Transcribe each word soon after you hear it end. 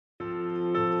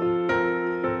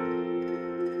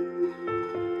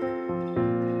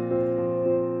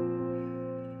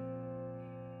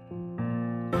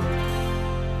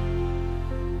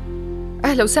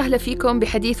أهلا وسهلا فيكم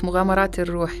بحديث مغامرات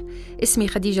الروح. اسمي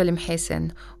خديجة المحيسن،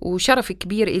 وشرف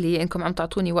كبير إلي إنكم عم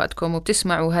تعطوني وقتكم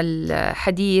وبتسمعوا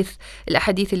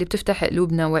الأحاديث اللي بتفتح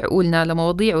قلوبنا وعقولنا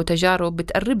لمواضيع وتجارب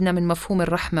بتقربنا من مفهوم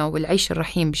الرحمة والعيش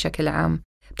الرحيم بشكل عام،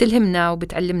 بتلهمنا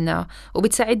وبتعلمنا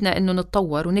وبتساعدنا إنه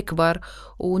نتطور ونكبر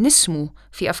ونسمو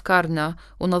في أفكارنا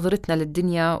ونظرتنا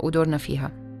للدنيا ودورنا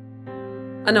فيها.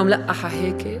 أنا ملقحة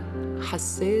هيك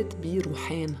حسيت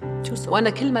بروحين، وأنا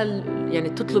كل ما يعني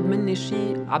تطلب مني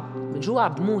شيء من جوا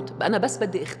بموت، أنا بس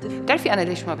بدي أختفي. بتعرفي أنا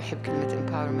ليش ما بحب كلمة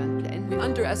empowerment؟ لأن we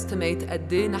underestimate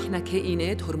قد إيه نحن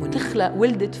كائنات هرمونية. تخلق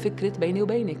ولدت فكرة بيني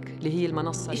وبينك اللي هي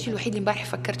المنصة. الشيء الوحيد اللي امبارح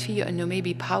فكرت فيه إنه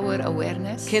maybe power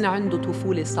awareness. كان عنده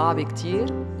طفولة صعبة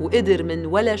كتير وقدر من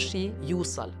ولا شيء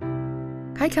يوصل.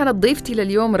 هاي كانت ضيفتي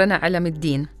لليوم رنا علم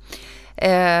الدين.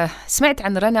 سمعت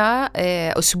عن رنا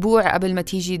أسبوع قبل ما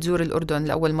تيجي تزور الأردن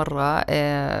لأول مرة،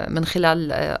 من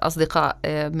خلال أصدقاء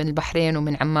من البحرين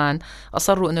ومن عمان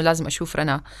أصروا أنه لازم أشوف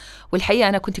رنا. والحقيقة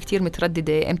أنا كنت كتير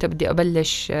مترددة إمتى بدي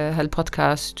أبلش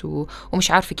هالبودكاست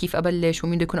ومش عارفة كيف أبلش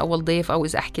ومين بده يكون أول ضيف أو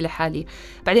إذا أحكي لحالي.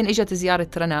 بعدين إجت زيارة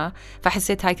رنا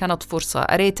فحسيت هاي كانت فرصة.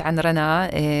 قريت عن رنا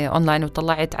أونلاين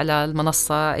وطلعت على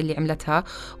المنصة اللي عملتها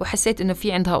وحسيت إنه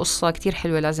في عندها قصة كتير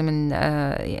حلوة لازم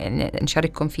يعني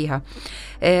نشارككم فيها.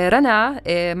 رنا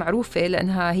معروفة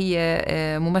لأنها هي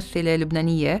ممثلة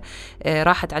لبنانية،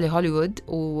 راحت على هوليوود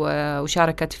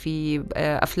وشاركت في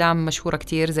أفلام مشهورة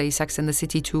كتير زي Sex and the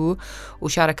City 2،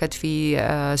 وشاركت في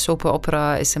سوب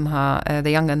أوبرا اسمها The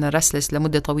Young and the Restless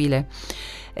لمدة طويلة.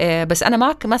 بس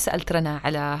أنا ما سألت رنا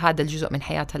على هذا الجزء من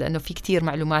حياتها لأنه في كتير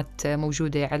معلومات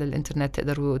موجودة على الإنترنت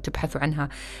تقدروا تبحثوا عنها.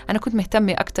 أنا كنت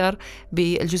مهتمة أكتر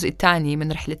بالجزء الثاني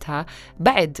من رحلتها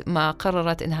بعد ما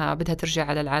قررت إنها بدها ترجع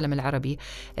على العالم العربي.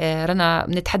 رنا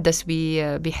نتحدث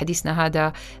بحديثنا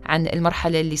هذا عن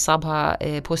المرحلة اللي صابها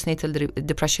post-natal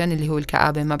depression اللي هو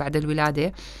الكآبة ما بعد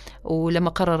الولادة، ولما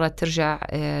قررت ترجع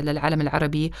للعالم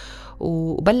العربي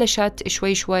وبلشت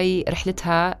شوي شوي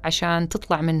رحلتها عشان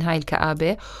تطلع من هاي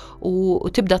الكآبة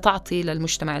وتبدأ تعطي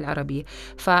للمجتمع العربي.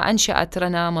 فأنشأت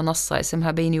رنا منصة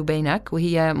اسمها بيني وبينك،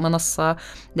 وهي منصة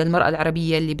للمرأة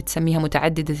العربية اللي بتسميها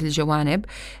متعددة الجوانب.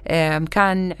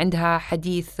 كان عندها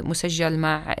حديث مسجل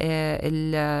مع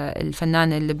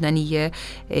الفنانة اللبنانية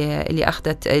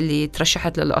اللي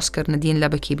ترشحت للأوسكار نادين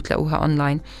لبكي، بتلاقوها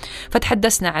أونلاين.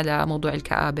 فتحدثنا على موضوع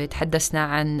الكآبة، تحدثنا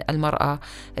عن المرأة،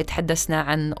 تحدثنا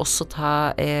عن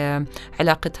قصتها،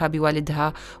 علاقتها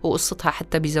بوالدها وقصتها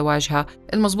حتى بزواجها.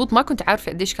 المضبوط ما كنت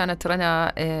عارفة قديش كانت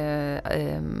رنا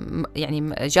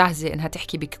يعني جاهزة إنها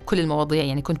تحكي بكل المواضيع.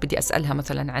 يعني كنت بدي أسألها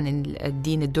مثلا عن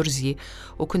الدين الدرزي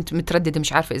وكنت مترددة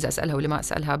مش عارفة إذا أسألها ولا ما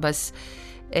أسألها، بس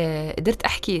قدرت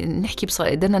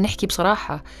قدرنا نحكي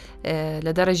بصراحة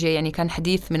لدرجة يعني كان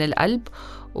حديث من القلب،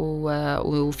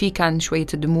 وفي كان شوية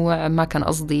دموع ما كان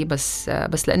قصدي، بس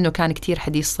لأنه كان كتير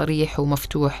حديث صريح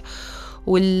ومفتوح.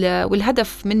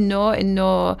 والهدف منه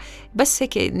إنه بس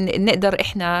هيك نقدر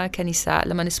إحنا كنساء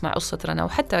لما نسمع قصة رنا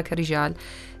وحتى كرجال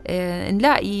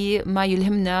نلاقي ما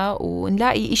يلهمنا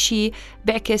ونلاقي إشي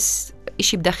بيعكس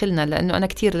إشي بداخلنا. لأنه أنا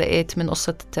كتير لقيت من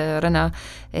قصة رنا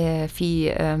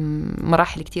في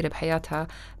مراحل كتيرة بحياتها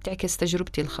بتعكس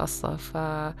تجربتي الخاصة،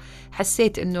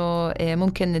 فحسيت إنه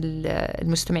ممكن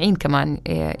المستمعين كمان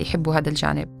يحبوا هذا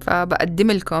الجانب.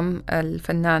 فبقدم لكم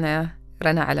الفنانة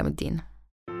رنا علم الدين.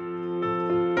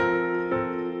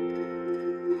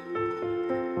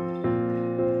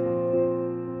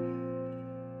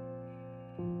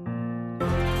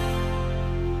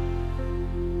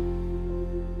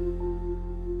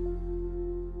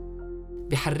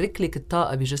 بيحرك لك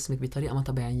الطاقة بجسمك بطريقة ما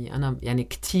طبيعية. أنا يعني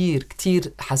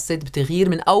كتير حسيت بتغيير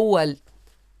من أول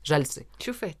جلسة.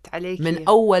 شفت عليك من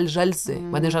أول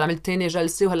جلسة بعدين عملت تاني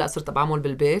جلسة وهلأ صرت بعمل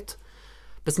بالبيت،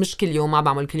 بس مش كل يوم، ما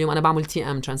بعمل كل يوم. أنا بعمل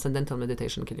TM Transcendental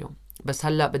Meditation كل يوم، بس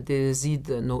هلأ بدي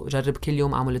زيد إنه جرب كل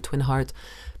يوم أعمل Twin Heart.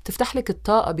 بتفتح لك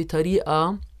الطاقة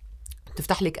بطريقة،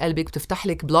 بتفتح لك قلبك، بتفتح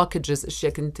لك blockages،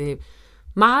 أشياء كنت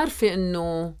ما عارفة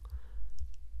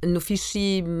إنه في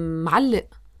شيء معلق،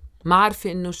 ما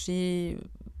عارفة إنه شيء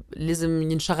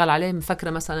لازم ينشغل عليه. مفكرة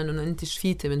مثلا إنه أنت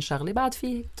شفيتي من شغلة، بعد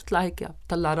فيه تطلع هيك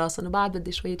تطلع راسا إنه بعد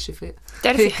بدي شوية شفاء.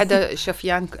 تعرفي حدا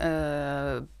شفيان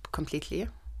completely؟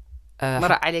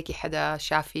 مرق عليكي حدا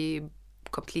شافي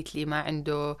completely ما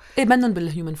عنده منن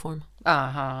بالهيومن فورم.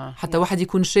 حتى واحد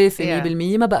يكون شافي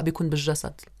 100% ما بقى بيكون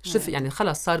بالجسد شفي. يعني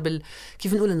خلاص صار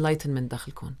كيف نقول enlightenment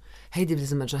داخلكم. هيدي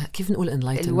لازم كيف نقول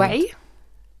enlightenment؟ الوعي؟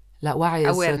 لا،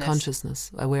 وعي is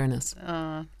consciousness awareness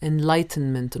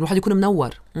enlightenment. الواحد يكون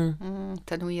منور.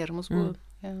 تنوير مزبوط.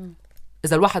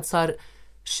 إذا الواحد صار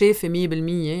شافي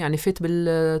 100% يعني فات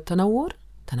بالتنور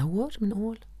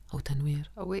بنقول أو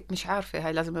تنوير مش عارفة،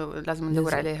 هاي لازم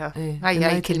ندور عليها. إيه.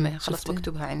 هاي كلمة خلص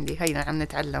بكتبها عندي. هاي عم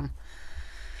نتعلم.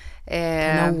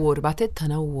 تنور، بعتقد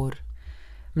تنور،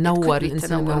 منور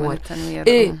الإنسان منور.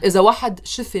 إيه إذا واحد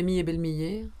شفي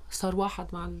 100% صار واحد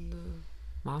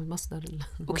مع المصدر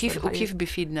وكيف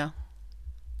بيفيدنا؟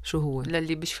 شو هو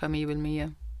للي بيشفى 100%؟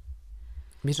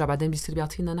 بيرجع بعدين بيصير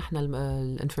بيعطينا نحن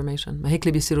الانفورميشن. ما هيك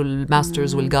اللي بيصيروا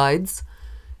الماسترز والجايدز،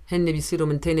 هن بيصيروا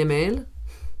من تاني ميل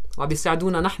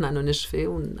وبيساعدونا نحن انه نشفي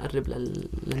ونقرب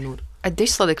للنور. قديش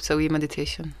صدق تسوي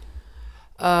مديتيشن؟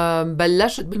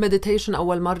 بلشت بالمديتيشن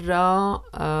اول مره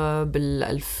بال 2007،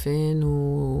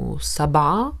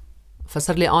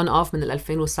 فصار لي اون اوف من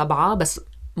 2007، بس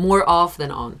more off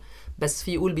than on. بس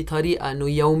في يقول بطريقة إنه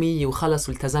يومية وخلص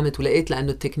والتزمت ولقيت،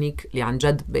 لأنه التكنيك اللي عن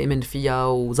جد بأمن فيها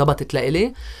وزبطت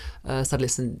لإلي. صار لي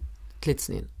 3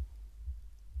 سنين،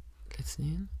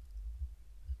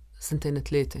 2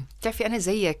 3. بتعرفي أنا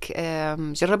زيك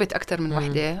جربت أكتر من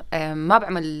وحدة. ما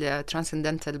بعمل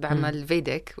ترانسندنتال، بعمل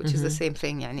فيديك which is the same thing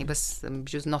يعني، بس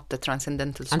بجوز not the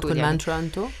transcendental school. عندكم يعني مانترا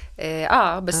أنتو؟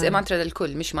 بس مانترا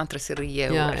للكل، مش مانترا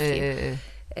سرية.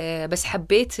 بس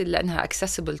حبيت لأنها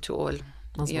accessible to all.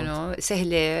 you know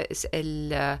سهلة.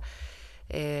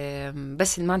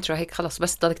 بس المانترا هيك خلص،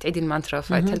 بس ضلك تعيدي المانترا it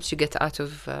helps you get out of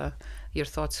your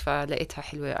thoughts. فلقيتها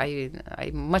حلوة. I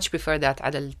much prefer that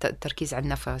على التركيز على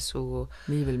النفس و 100%.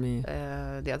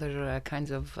 the other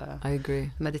kinds of I agree.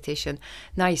 meditation.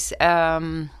 nice.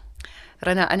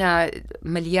 رنا، أنا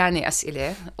مليانة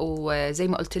أسئلة، وزي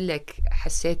ما قلت لك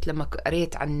حسيت لما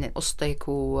قريت عن قصتك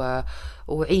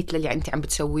وعيت للي أنت عم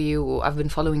بتسويه و I've been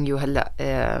following you هلأ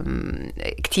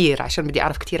كتير عشان بدي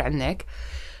أعرف كتير عنك.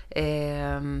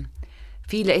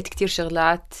 لقيت كتير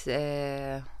شغلات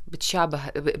بتشابه،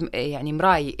 يعني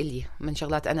مراي إلي من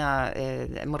شغلات أنا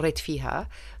مريت فيها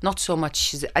not so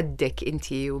much قدك أنت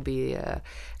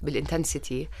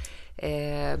بالintensity.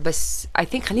 بس I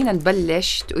think خلينا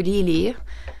نبلش. تقولي لي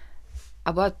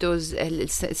about those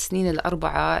السنين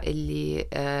 4 اللي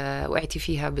وقعتي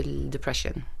فيها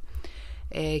بالdepression.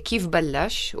 كيف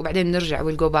بلش؟ وبعدين نرجع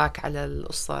we'll go back على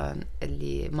القصة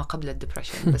اللي ما قبل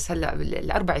الdepression. بس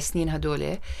هلأ 4 سنين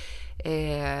هدول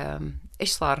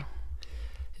إيش صار؟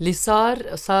 اللي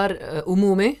صار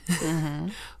أمومة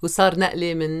وصار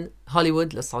نقلة من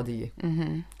هوليوود للسعودية.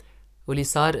 واللي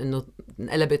صار إنه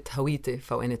انقلبت هويتي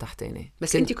فوقاني تحتاني.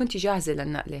 بس أنت كنتي جاهزة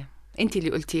للنقلة؟ أنت اللي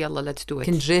قلتي يلا let's do it.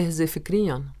 كنت جاهزة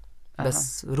فكريا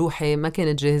بس روحي ما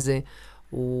كانت جاهزة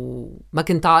وما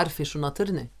كنت عارفة شو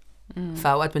ناطرني.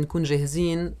 فأوقات بنكون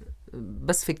جاهزين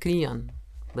بس فكريا،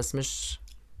 بس مش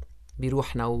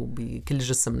بروحنا وبكل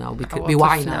جسمنا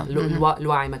وبوعينا.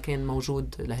 الوعي ما كان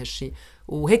موجود لهالشي،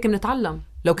 وهيك بنتعلم.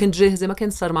 لو كنت جاهزة ما كان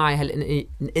صار معي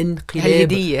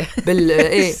هالانقلاب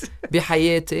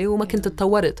بحياتي وما كنت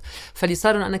تطورت. فاللي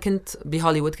صار أنا كنت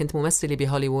بهوليوود، كنت ممثلة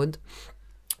بهوليوود،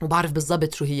 وبعرف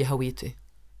بالضبط شو هي هويتي.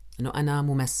 إنه أنا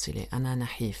ممثلة، أنا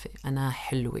نحيفة، أنا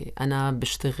حلوة، أنا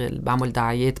بشتغل، بعمل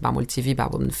دعايات، بعمل TV،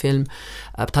 بعمل فيلم،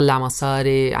 بطلع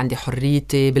مصاري، عندي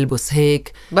حريتي، بلبس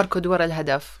هيك، بركض ورا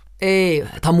الهدف.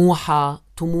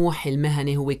 طموحي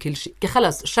المهني هو كل شيء.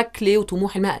 خلص شكلي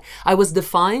وطموحي المهني I was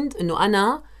defined إنه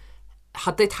أنا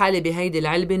حطيت حالي بهيدي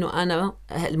العلبة إنه أنا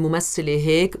الممثلة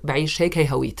هيك، بعيش هيك،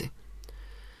 هي هويتي.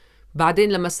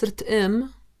 بعدين لما صرت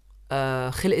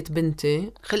خلقت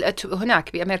بنتي، خلقت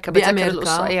هناك بأمريكا. بتذكر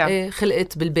القصة.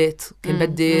 خلقت بالبيت. كان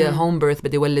بدي هوم بيرث،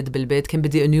 بدي ولد بالبيت. كان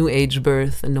بدي نيو ايج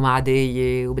بيرث، انه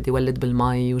معدية، وبدي ولد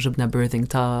بالمي، وجبنا بيرثينج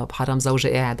تاب. حرام زوجي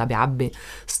قاعد عم بيعبي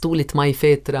سطولة مي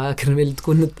فاترة كرمال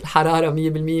تكون الحرارة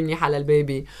 100% منيحة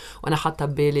للبيبي، وانا حاطة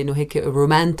ببالي انه هيك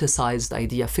رومانتسايزد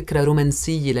ايديا، فكرة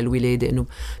رومانسية للولادة، انه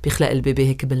بيخلق البيبي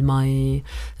هيك بالمي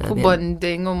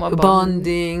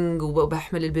وبوندينج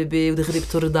وبحمل البيبي ودغري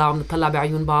بترضع وبنطلع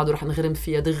بعيون بعض ورح نغرم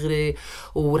فيها دغري،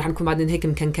 ورح نكون بعدين هيك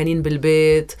مكنكنين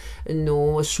بالبيت،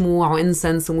 انه شموع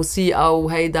وانسنس وموسيقى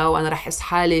وهيدا، وانا رح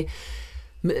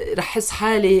احس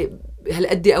حالي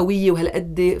هالقد قوية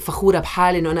وهالقد فخورة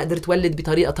بحالي انه انا قدرت ولد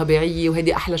بطريقة طبيعية،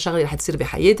 وهيدي احلى شغلة رح تصير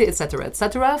بحياتي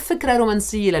etc. فكرة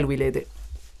رومانسية للولادة.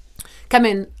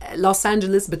 كمان لوس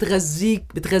أنجلوس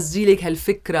بتغذي لك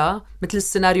هالفكرة، مثل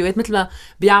السيناريوهات، مثل ما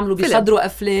بيعملوا بيصدروا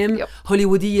أفلام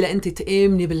هوليوودية لأنت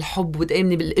تآمني بالحب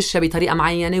وتآمني بالأشياء بطريقة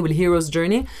معينة والهيروز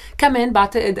جيرني. كمان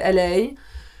بعتقد ألاي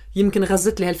يمكن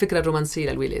غزت لي هالفكرة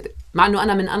الرومانسية للولادة، مع أنه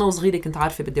أنا وصغيرة كنت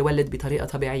عارفة بدي أولد بطريقة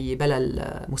طبيعية بلا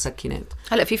المسكنات.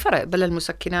 هلأ في فرق بلا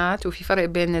المسكنات، وفي فرق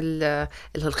بين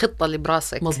الخطة اللي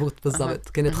براسك. مزبوط بالضبط.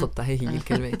 كانت خطة، هي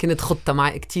الكلمة. كانت خطة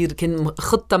معي كتير، كان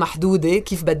خطة محدودة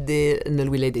كيف بدي إن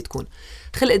الولادة تكون.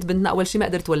 خلقت بنتنا أول شيء ما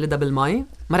قدرت ولدها بالمي،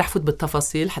 ما رح فوت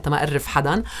بالتفاصيل حتى ما أقرف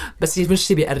حدا، بس مش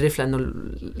شيء بيقرف لأنه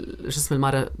جسم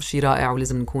المرأة شيء رائع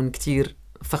ولازم نكون كتير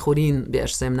فخورين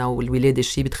بأجسامنا، والولادة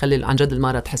شيء بتخلي عن جد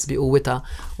المرأة تحس بقوتها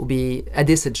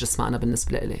وبقداسة جسمها. أنا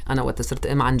بالنسبة لي أنا وقت صرت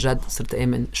أم عن جد صرت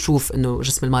أمن شوف إنه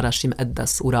جسم المرأة شيء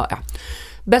مقدس ورائع.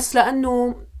 بس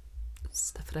لأنه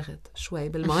استفرغت شوي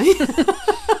بالماء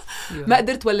ما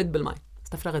قدرت ولد بالماء،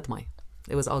 استفرغت ماء.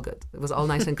 It was all good. It was all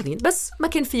nice and clean. بس ما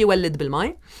كان في ولد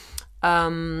بالماء.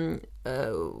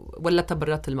 ولدتها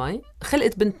برات الماء.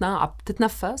 خلقت بنتنا عم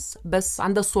تتنفس بس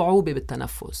عندها صعوبة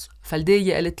بالتنفس،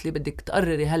 فالدية قالت لي بدك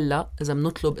تقرري هلا إذا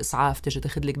بنطلب إسعاف تيجي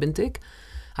تاخد لك بنتك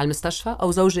على المستشفى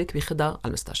أو زوجك بياخدها على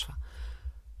المستشفى.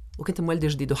 وكنت مولدة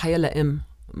جديد، وحيلا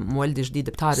مولدة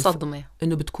جديدة بتعرف صدمة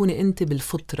إنه بتكوني أنت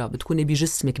بالفطرة، بتكوني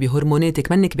بجسمك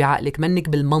بهرموناتك، منك بعقلك، منك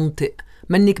بالمنطق،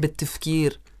 منك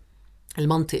بالتفكير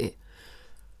المنطقي.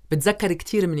 بتذكر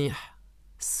كتير منيح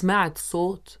سمعت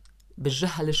صوت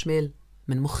بالجهة الشمال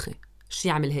من مخي، شي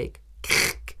عمل هيك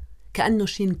كأنه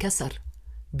شي انكسر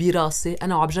براسي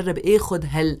أنا وعم بجرب اخد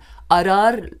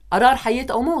قرار حياة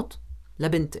أو موت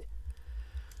لبنتي.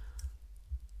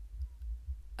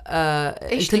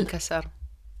 ايش انكسر؟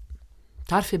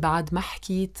 تعرفي بعد ما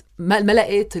حكيت ما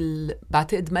لقيت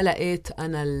بعتقد ما لقيت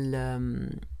أنا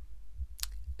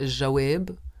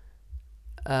الجواب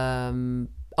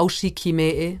أو شي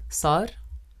كيميائي صار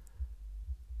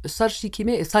شي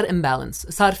كيميائي، صار imbalance،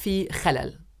 صار في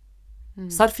خلل،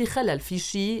 صار في خلل، في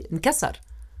شي انكسر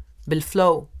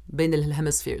بالفلو بين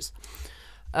الهيمسفيرز.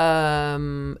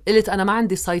 قلت أنا ما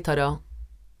عندي سيطرة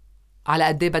على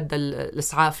قد ايه بدها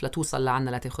الإسعاف لتوصل لعنا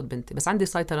لتاخد بنتي، بس عندي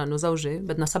سيطرة إنه زوجي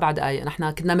بدنا 7 دقايق،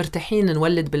 نحن كنا مرتاحين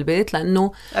نولد بالبيت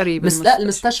لأنه قريب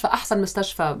المستشفى أحسن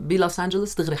مستشفى بلوس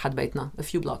أنجلوس دغري حد بيتنا a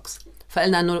few blocks.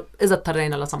 فقلنا إنه إذا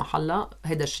اضطرينا لا سمح الله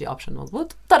هيدا الشيء أوبشن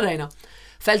مزبوط، اضطرينا.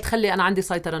 فقلت خلي أنا عندي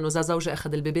سيطرة إنه إذا زوجي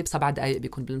أخذ البيبي ب7 دقايق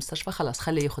بيكون بالمستشفى، خلاص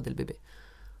خليه ياخد البيبي.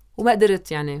 وما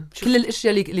قدرت يعني كل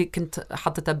الاشياء اللي كنت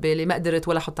حطتها ببالي ما قدرت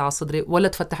ولا احطها على صدري ولا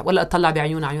تفتح ولا اطلع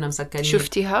بعيونها مسكرين.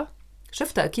 شفتيها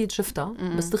اكيد شفتها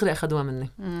بس دغري اخذوها مني.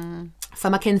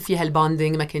 فما كان فيها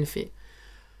البوندينج، ما كان فيه.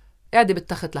 قاعده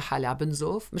بالتخت لحالي عم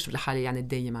بنزف، مش لحالي يعني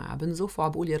الداية معي عم بنزف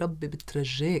وعم بقول يا ربي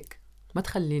بترجاك ما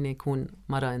تخليني اكون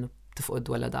مرة انه تفقد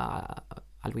ولدها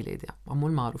على الولاده،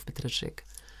 عمول معروف بترجاك.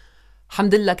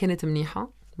 الحمد لله كانت منيحه،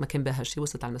 ما كان بها شيء،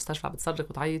 وصلت على المستشفى بتصرخ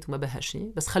وتعيط وما بها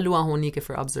شيء، بس خلوها هونيك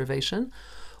for observation.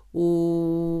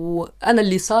 وأنا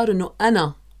اللي صار إنه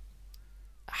أنا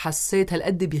حسيت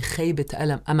هالقد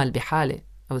بخيبة أمل بحالي.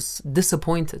 I was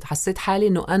disappointed. حسيت حالي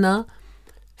إنه أنا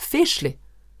فاشلة،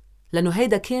 لأنه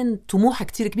هيدا كان طموح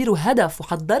كتير كبير وهدف.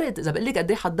 وحضرت إذا بقول لك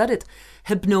قد إيه حضرت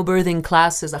hypnobirthing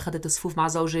classes، أخذت صفوف مع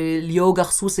زوجي، اليوغا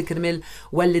خصوصي كرمال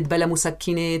ولد بلا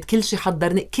مسكنات، كل شيء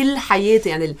حضرني، كل حياتي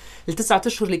يعني ال9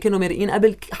 أشهر اللي كانوا مرقين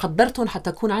قبل حضرتهم حتى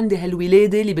أكون عندي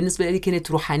هالولادة اللي بالنسبة لي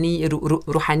كانت روحانية،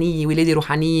 ولادة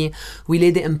روحانية،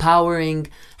 ولادة empowering،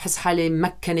 حس حالي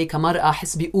مكنة كمرأة،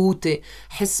 حس بقوتي،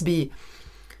 حس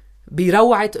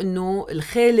بروعة إنه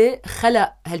الخالق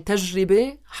خلق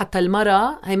هالتجربة حتى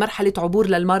المرأة، هاي مرحلة عبور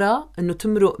للمرأة إنه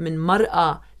تمرق من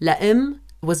مرأة لأم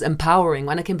was empowering.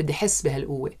 وأنا كان بدي حس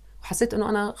بهالقوة، وحسيت إنه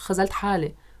أنا خزلت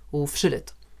حالي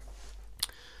وفشلت.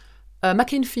 ما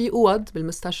كان في قوض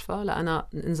بالمستشفى لأنا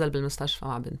انزل بالمستشفى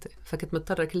مع بنتي، فكنت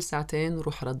مضطرة كل 2 ساعة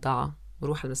روح ردعها،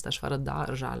 روح المستشفى ردعها،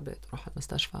 ارجع على البيت، روح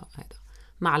المستشفى، هيدا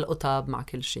مع القطب مع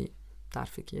كل شيء.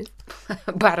 بتعرفي كيف؟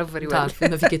 بعرف very well. بتعرفي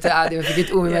ما فيك تقعدي، ما فيك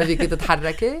تقومي، ما فيك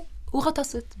تتحركي.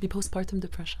 وغطست ببوستبارتم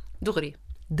ديبريشن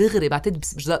دغري بعتقد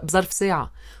بظرف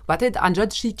ساعة. وبعتقد عن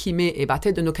جد شيء كيميائي.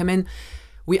 بعتقد إنه كمان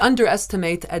we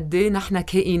underestimate قد ايه نحن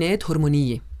كائنات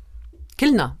هرمونية،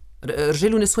 كلنا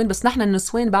رجال ونسوان، بس نحن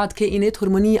النسوان بعد كائنات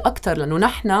هرمونية أكتر، لأنه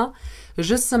نحن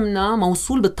جسمنا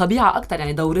موصول بالطبيعة أكتر.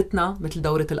 يعني دورتنا مثل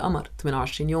دورة القمر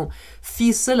 28 يوم،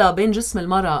 في صلة بين جسم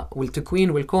المرأة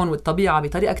والتكوين والكون والطبيعة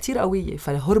بطريقة كتير قوية.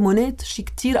 فالهرمونات شيء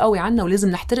كتير قوي عنا ولازم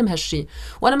نحترم هالشي.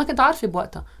 وأنا ما كنت عارفة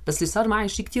بوقتها، بس اللي صار معي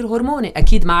شيء كتير هرموني،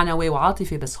 أكيد معنوي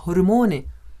وعاطفي بس هرموني.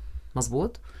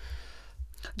 مزبوط.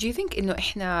 Do you think إنه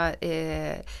إحنا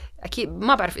أكيد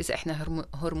ما بعرف إذا إحنا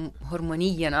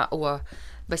هرمونيا أقوى،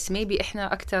 بس maybe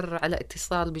إحنا أكتر على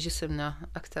اتصال بجسمنا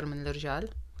أكتر من الرجال.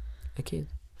 أكيد.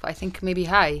 I think maybe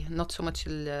high not so much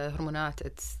الهرمونات،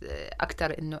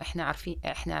 أكتر إنه إحنا عارفين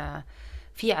إحنا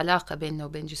في علاقة بيننا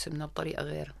وبين جسمنا بطريقة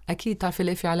غير. أكيد. تعرفي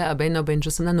ليه في علاقة بيننا وبين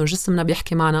جسمنا؟ إنه جسمنا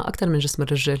بيحكي معنا أكتر من جسم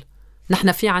الرجال.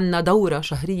 نحن في عنا دورة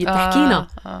شهرية بتحكينا.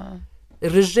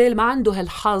 الرجال ما عنده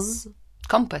هالحظ.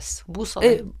 كومباس، بوصل.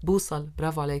 إيه بوصل،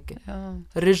 برافو عليك.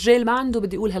 الرجال ما عنده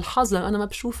بدي أقول هالحظ، لأنه أنا ما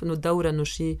بشوف إنه الدورة إنه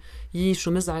شيء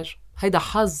شو مزعج. هيدا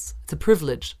حظ، it's a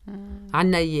privilege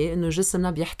عنا إيه، إنه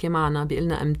جسمنا بيحكي معنا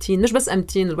بيقلنا أمتين. مش بس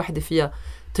أمتين الوحدة فيها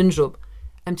تنجب،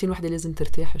 أمتين الوحدة لازم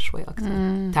ترتاح شوي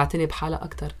أكتر، تعتني بحالها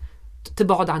أكتر،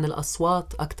 تبعد عن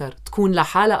الأصوات أكتر، تكون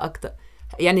لحالها أكتر.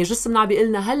 يعني جسمنا عم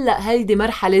بيقلنا هلأ هيدي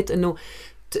مرحلة إنه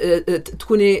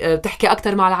تكوني تحكي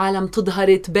أكتر مع العالم،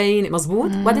 تظهري، تبين،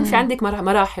 مزبوط. وبعدين في عندك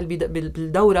مراحل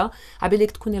بالدورة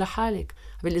عبالك تكوني لحالك،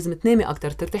 عبالك لازم تنامي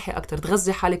أكتر، ترتاحي أكتر،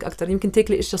 تغذي حالك أكتر، يمكن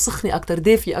تاكلي إشياء سخنة أكتر،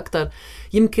 دافية أكتر،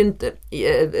 يمكن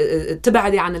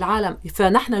تبعدي عن العالم.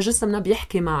 فنحن جسمنا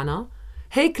بيحكي معنا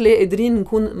هيك، ليه قادرين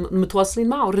نكون متواصلين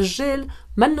معه. الرجال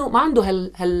ما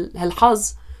عنده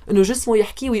هالحظ إنه جسمه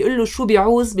يحكي ويقول له شو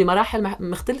بيعوز بمراحل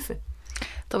مختلفة.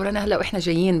 طب أنا هلأ وإحنا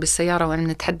جايين بالسيارة وأنا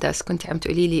بنتحدث كنت عم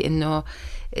تقولي لي إنه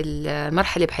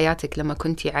المرحلة بحياتك لما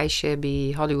كنتي عايشة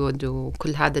بهوليوود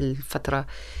وكل هذا الفترة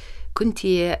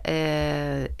كنتي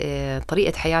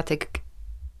طريقة حياتك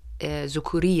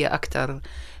ذكورية أكتر،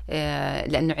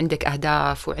 لأنه عندك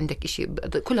أهداف وعندك إشي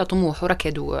كلها طموح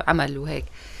وركض وعمل وهيك.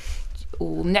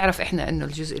 وبنعرف إحنا إنه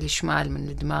الجزء الشمال من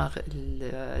الدماغ،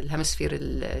 الهمسفير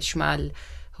الشمال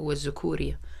هو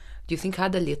الذكوري. Do you think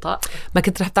هذا اللي طاق؟ ما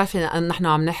كنت رح تعرفي أن نحن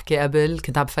عم نحكي قبل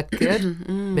كنت عم بفكر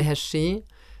بهالشي،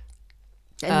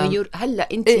 لأنه هلأ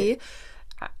أنت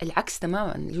العكس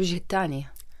تماما، الوجه الثاني.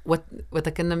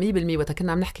 وتكنا 100%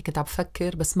 وتكنا عم نحكي كنت عم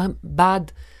بفكر، بس ما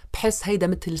بعد بحس هيدا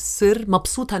مثل سر.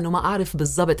 مبسوطة إنه ما أعرف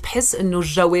بالضبط، بحس إنه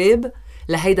الجواب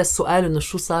لهيدا السؤال إنه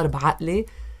شو صار بعقلي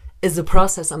is a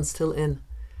process I'm still in.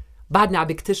 بعدني عم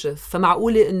بكتشف.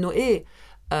 فمعقولة إنه إيه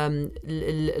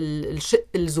الشق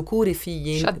الذكوري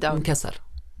فيه انكسر،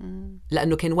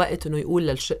 لأنه كان وقت إنه يقول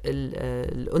للشق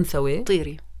الأنثوي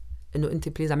طيري إنه أنت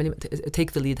بليز عملي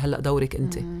take the lead، هلأ دورك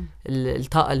أنت.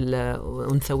 الطاقة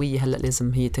الأنثوية هلأ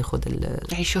لازم هي تاخد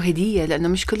هي شو هدية، لأنه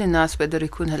مش كل الناس بقدر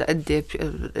يكون هالقد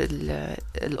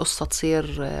القصة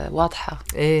تصير واضحة.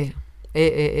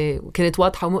 إيه كانت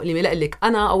واضحة ومؤلمة. لأقلك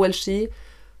أنا أول شيء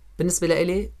بالنسبة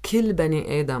لإلي كل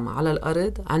بني آدم على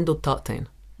الأرض عنده الطاقتين.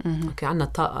 أوكي، عنا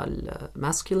الطاقة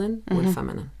الماسكولين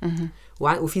والفيمينين،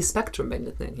 وفي سبيكتروم بين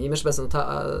الاثنين. هي مش بس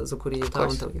طاقة ذكورية طاقة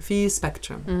أنثوية، في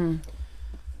سبيكتروم.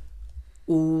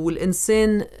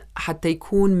 والإنسان حتى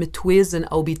يكون متوازن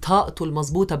أو بطاقته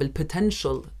المضبوطة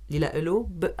بالبوتنشل اللي له،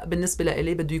 بالنسبة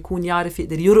لإلي بده يكون يعرف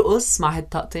يقدر يرقص مع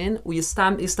هالطاقتين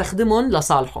ويستخدمهم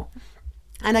لصالحه.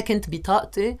 أنا كنت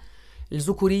بطاقتي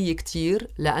الذكورية كتير،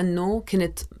 لأنه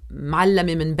كنت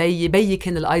معلمة من بيي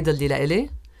كان الأيدل اللي لإلي،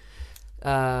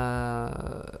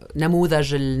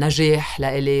 نموذج النجاح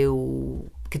لإلي،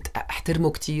 وكنت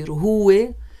أحترمه كتير. وهو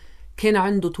كان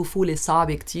عنده طفولة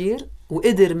صعبة كتير،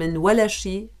 وقدر من ولا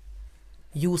شيء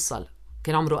يوصل.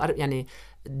 كان عمره يعني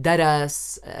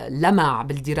درس، لمع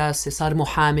بالدراسة، صار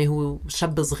محامي، هو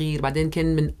شاب صغير. بعدين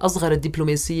كان من أصغر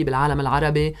الدبلوماسية بالعالم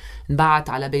العربي، انبعت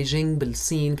على بيجينغ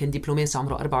بالصين، كان دبلوماسي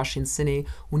عمره 24 سنة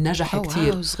ونجح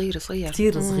كتير. صغير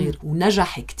كتير صغير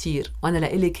ونجح كتير. وأنا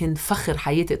لإلي كان فخر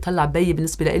حياتي اطلع بي.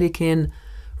 بالنسبة لإلي كان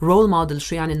رول موديل.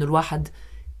 شو يعني إنه الواحد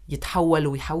يتحول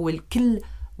ويحول كل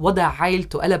وضع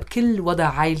عائلته، قلب كل وضع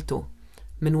عائلته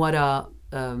من وراء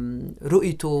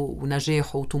رؤيته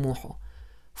ونجاحه وطموحه.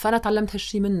 فأنا تعلمت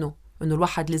هالشي منه، إنه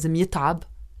الواحد لازم يتعب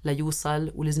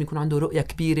ليوصل، ولازم يكون عنده رؤية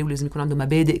كبيرة، ولازم يكون عنده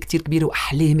مبادئ كتير كبيرة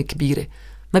وأحلام كبيرة.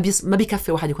 ما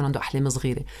بيكفي واحد يكون عنده أحلام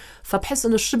صغيرة. فبحس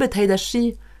إنه شبت هيدا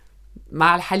الشي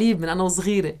مع الحليب من أنا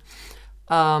وصغيرة.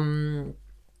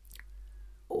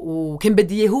 وكان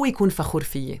بدي هو يكون فخور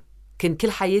فيه. كان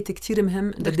كل حياتي كتير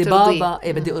مهم بدي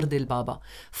بابا، بدي أرضي البابا.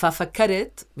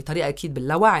 ففكرت بطريقة أكيد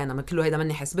باللاوعي، أنا كله هيدا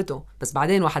مني حسبته، بس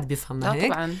بعدين واحد بيفهم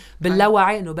هيك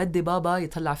باللاوعي إنه بدي بابا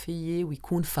يطلع فيي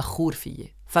ويكون فخور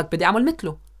فيي. فبدي أعمل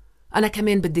مثله. أنا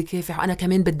كمان بدي كافح، وأنا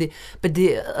كمان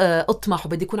بدي أطمح،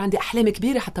 وبدي يكون عندي أحلام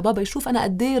كبيرة حتى بابا يشوف أنا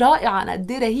قديه رائعة، أنا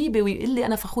قديه رهيبة، ويقول لي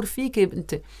أنا فخور فيك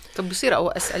أنت. طب بصير أو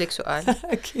أسألك سؤال؟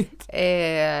 أكيد.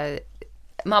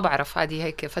 ما بعرف، هذه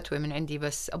هيك فتوى من عندي،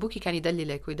 بس أبوكي كان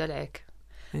يدللك ويدلعك،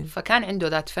 فكان عنده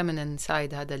ذات feminine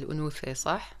side، هذا الأنوثة،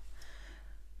 صح؟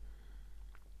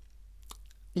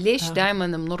 ليش دائما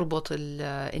بنربط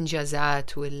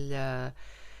الإنجازات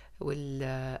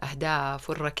والأهداف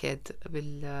والركض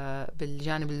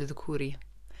بالجانب الذكوري،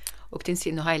 وبتنسي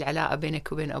إنه هاي العلاقة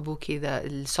بينك وبين أبوكي ذا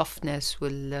الsoftness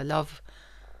والlove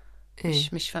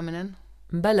مش feminine؟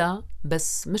 بلا،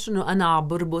 بس مش إنه أنا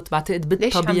بربط، بعتقد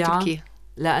بالطبيعة.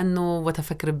 لأنه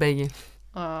وتفكر ببيي.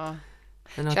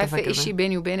 شايفة إشي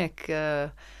بيني وبينك،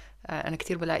 أنا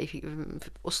كتير بلاقي في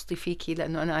قصتي فيكي،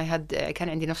 لأنه أنا كان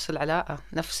عندي نفس العلاقة،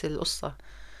 نفس القصة،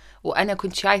 وأنا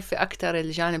كنت شايفة أكتر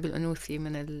الجانب الأنوثي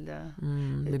من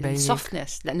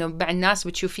الsoftness، لأنه بعض الناس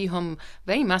بتشوفيهم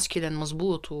very masculine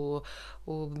مزبوط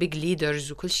وبيج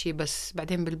leaders وكل شيء، بس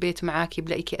بعدين بالبيت معاكي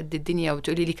بلاقيكي قد الدنيا،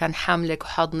 وتقولي لي كان حاملك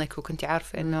وحاضنك، وكنتي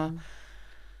عارفة إنه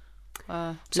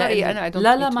sorry أنا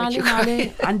لا ما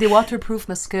عليه عندي waterproof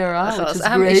mascara which is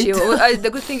أهم great. شيء. the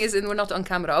good thing is we're not on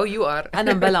camera. Oh you are.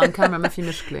 أنا بلا on camera ما في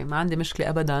مشكلة، ما عندي مشكلة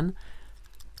أبدا.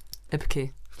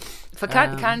 ابكي.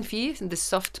 فكان في the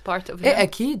soft part of him. ايه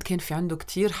اكيد كان في عنده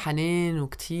كتير حنان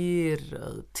وكتير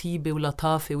طيبة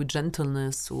ولطافة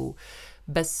وجنتلنس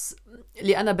بس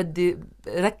اللي انا بدي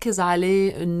ركز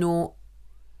عليه انه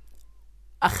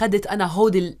اخذت انا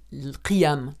هودي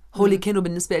القيم هولي كانوا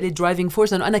بالنسبة لي driving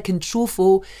force لانه انا كنت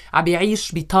شوفه عم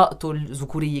يعيش بطاقته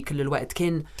الذكورية كل الوقت.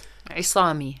 كان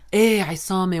عصامي. ايه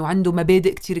عصامي وعنده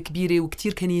مبادئ كتير كبيرة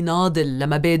وكتير كان يناضل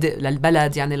لمبادئ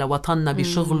للبلد يعني لوطننا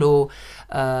بشغله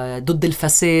ضد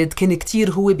الفساد. كان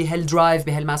كتير هو بهالدرايف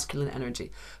بهالماسكولين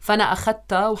انرجي. فانا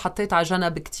اخذتها وحطيت على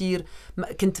جنب كتير.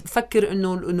 كنت بفكر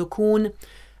انه يكون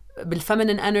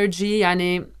بالفيمينين انرجي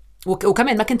يعني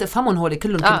وكمان ما كنت افهمهم هول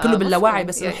كلهم كله باللاوعي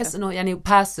بس بحس انه يعني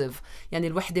باسيف يعني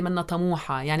الوحده منها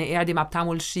طموحه يعني قاعده ما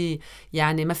بتعمل شيء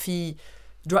يعني ما في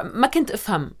ما كنت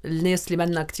افهم الناس اللي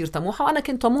منا كتير طموحه وانا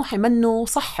كنت طموحي منه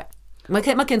صح ما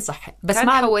كان صح. بس كان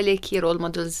حواليكي رول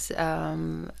مودلز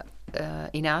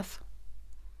اناث؟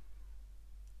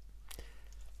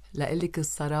 لقلك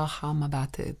الصراحه ما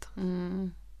بعتقد.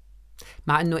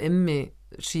 مع انه امي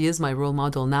she is my role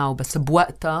model now بس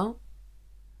بوقتها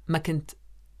ما كنت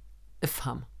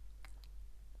افهم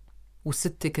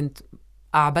وستي كنت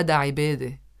اعبدها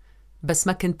عباده بس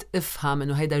ما كنت افهم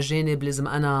انه هيدا جانب لازم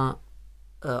انا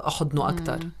احضنه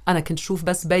اكتر. انا كنت شوف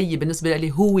بس بيي بالنسبه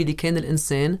لي هو اللي كان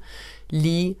الانسان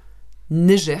اللي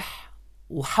نجح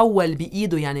وحول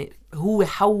بايده يعني هو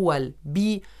حول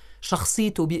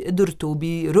بشخصيته بقدرته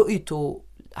برؤيته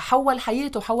حول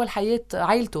حياته حول حياه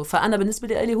عائلته. فانا بالنسبه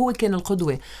لي هو كان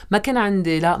القدوه. ما كان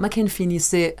عندي ما كان في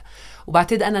نساء.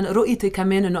 وبعتقد انا رؤيتي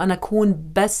كمان انه انا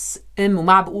اكون بس ام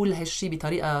وما بقول هالشي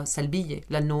بطريقه سلبيه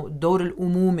لانه دور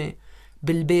الامومه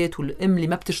بالبيت والام اللي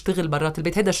ما بتشتغل برات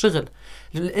البيت هذا شغل.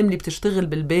 الام اللي بتشتغل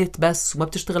بالبيت بس وما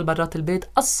بتشتغل برات البيت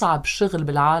اصعب شغل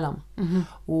بالعالم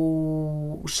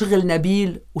وشغل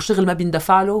نبيل وشغل ما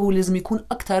بيندفع له. هو لازم يكون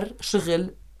اكتر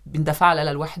شغل بيندفع لها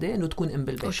للوحده انه تكون ام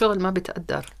بالبيت وشغل ما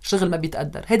بيتقدر. شغل ما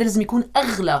بيتقدر. هذا لازم يكون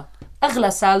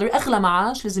اغلى سالري اغلى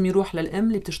معاش لازم يروح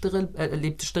للام اللي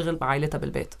بتشتغل بعائلتها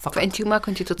بالبيت فقط. فانت ما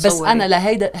كنتي تتصوري. بس انا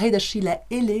هيدا الشيء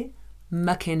لإلي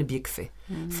ما كان بيكفي.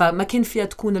 فما كان فيها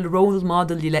تكون الرول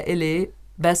موديل اللي لإلي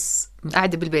بس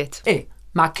قاعده بالبيت. ايه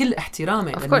مع كل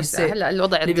احترامي هلا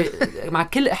الوضع مع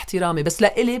كل احترامي بس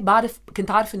لإلي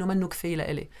كنت عارف انه منه كفايه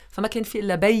لإلي. فما كان في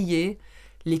الا بيي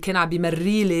اللي كان عم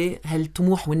بيمري لي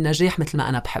هالطموح والنجاح مثل ما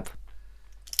انا بحب.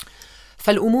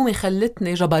 فالأمومة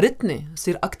جبرتني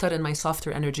صير أكتر in my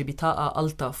softer energy بطاقة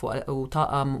ألطف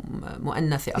وطاقة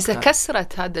مؤنثة أكتر. إذا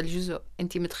كسرت هذا الجزء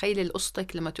أنت متخيلة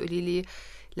قصتك لما تقولي لي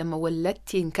لما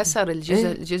ولدتي انكسر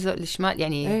الجزء الشمال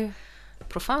يعني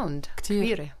profound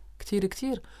كبيرة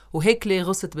كتير. وهيك ليه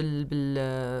غصت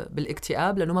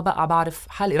بالاكتئاب لأنه ما بقى بعرف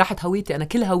حالي. راحت هويتي. أنا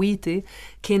كل هويتي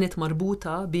كانت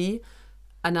مربوطة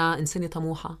أنا إنسانة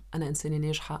طموحة أنا إنسانة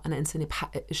ناجحة أنا إنسانة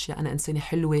بحقق أشياء أنا إنسانة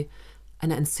حلوة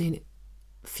أنا إنسانة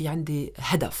في عندي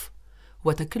هدف.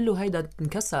 وتكله هيدا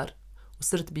انكسر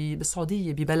وصرت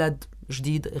بالسعودية ببلد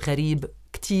جديد غريب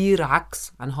كتير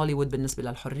عكس عن هوليوود بالنسبة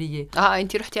للحرية.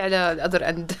 انتي رحتي على الأذر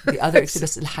أند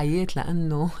بس الحياة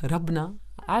لأنه ربنا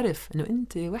عرف إنه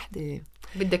أنت وحدة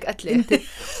بدك قتلة. أنت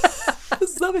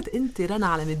بالضبط أنت رنا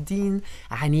علم الدين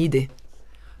عنيدة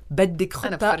بدك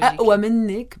خطة أقوى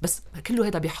منك. بس كله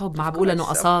هيدا بحب ما بقول إنه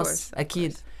قصاص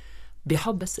أكيد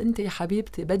بحب. بس أنت يا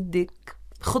حبيبتي بدك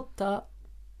خطة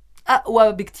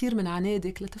أقوى بكتير من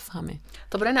عنادك لتفهمي.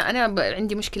 طب أنا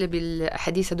عندي مشكلة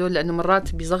بالحديث هدول لأنه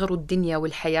مرات بيصغروا الدنيا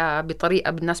والحياة بطريقة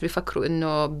الناس بيفكروا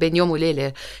إنه بين يوم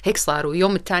وليلة هيك صار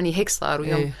ويوم التاني هيك صار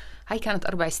ويوم هاي كانت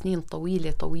 4 سنين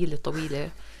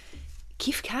طويلة.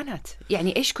 كيف كانت؟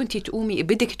 يعني إيش كنتي تقومي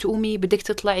بدك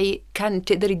تطلعي كان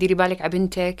تقدري تديري بالك على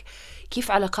بنتك؟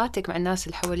 كيف علاقاتك مع الناس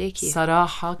اللي حواليكي؟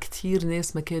 صراحة كتير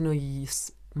ناس ما كانوا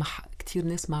كتير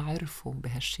ناس ما عرفوا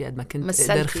بهالشيء قد ما كنت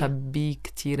أقدر خبيه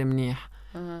كتير منيح.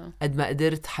 قد ما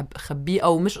قدرت خبيه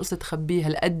أو مش قصة خبيه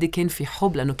هالقد كان في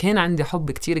حب لأنه كان عندي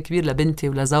حب كتير كبير لبنتي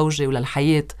ولزوجي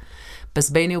وللحياة. بس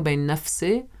بيني وبين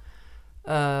نفسي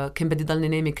كان بدي ضلني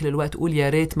نايمة كل الوقت أقول يا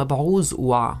ريت ما بعوز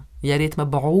أوعى يا ريت ما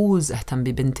بعوز أهتم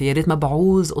ببنتي يا ريت ما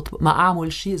بعوز ما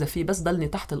أعمل شيء إذا في بس ضلني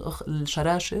تحت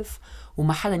الشراشف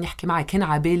وما حدا يحكي معي. كان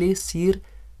عبالي صير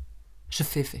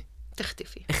شفافة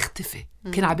اختفي.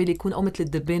 كان عبالي يكون أو مثل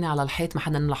الدبانة على الحيط ما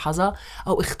حدا نلاحظها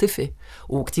أو اختفي.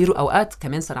 وكتير أوقات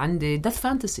كمان صار عندي death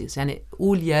fantasies يعني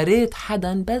أقول يا ريت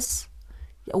حدا بس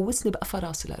يقوسني بقفا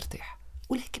راسي لارتاح.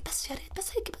 أقول هيك بس يا ريت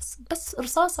بس هيك بس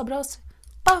رصاصة براسي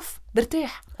باف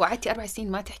برتاح. وقعدتي 4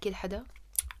 سنين ما تحكي لحدا؟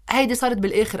 هيدي صارت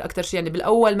بالآخر أكتر شيء يعني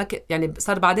بالأول ما يعني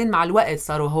صار بعدين مع الوقت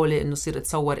صاروا هولي إنه صير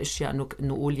أتصور أشياء إنه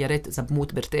أقول يا ريت إذا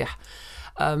بموت برتاح.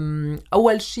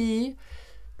 أول شيء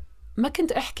ما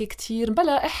كنت أحكي كتير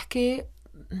بلا أحكي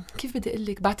كيف بدي أقول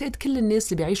لك، بعتقد كل الناس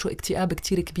اللي بيعيشوا اكتئاب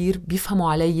كتير كبير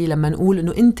بيفهموا علي لما نقول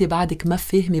إنه أنت بعدك ما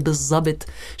فهمي بالضبط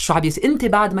شو عم بيصير، أنت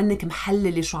بعد منك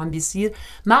محللة شو عم بيصير،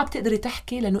 ما عم تقدري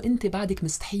تحكي لأنه أنت بعدك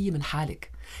مستحية من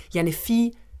حالك. يعني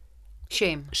في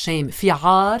شيم، في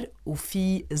عار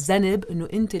وفي ذنب إنه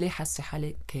أنت ليه حاسة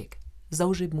حالك هيك.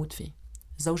 زوجي بموت فيه،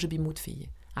 زوجي بيموت فيه،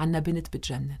 عنا بنت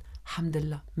بتجنن، الحمد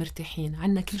لله مرتاحين،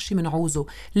 عنا كل شيء منعوزه،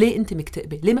 ليه انت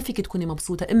مكتئبه؟ ليه ما فيك تكوني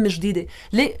مبسوطه؟ ام جديده،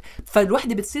 ليه؟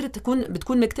 فالوحده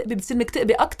بتكون مكتئبه، بتصير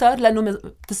مكتئبه اكثر لانه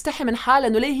بتستحي من حالها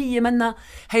انه ليه هي منا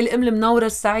هي الام المنوره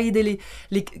السعيده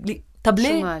اللي طب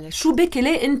ليه شو بكي؟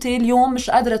 ليه انت اليوم مش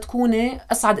قادره تكوني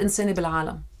اسعد انسانه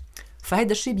بالعالم؟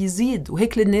 فهيدا الشيء بيزيد،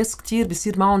 وهيك الناس كتير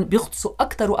بيصير معهم بيغطسوا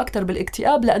اكثر واكثر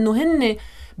بالاكتئاب لانه هن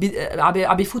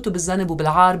عم بيفوتوا بالذنب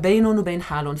وبالعار بينهم وبين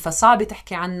حالهم. فصعب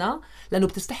تحكي عنها لانه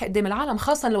بتستحي قدام العالم،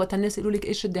 خاصه لو الناس يقولوا لك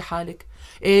ايه شدي حالك،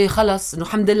 ايه خلص انه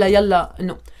الحمد لله يلا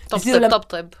انه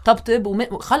طبطب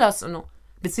وخلص انه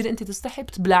بتصير انت تستحي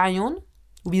بتبلعيهم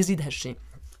وبيزيد هالشيء.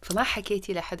 فما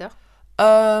حكيتي لحدا؟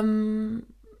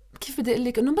 كيف بدي اقول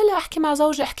لك انه بلا احكي مع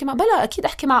زوجي، احكي مع بلا اكيد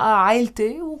احكي مع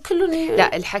عائلتي وكلهم.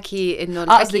 لا الحكي انه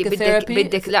الحكي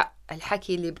بدك لا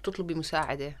الحكي اللي بتطلبي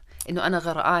مساعده انه انا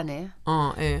غرقانه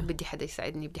ايه بدي حدا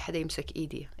يساعدني، بدي حدا يمسك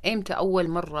ايدي. امتى اول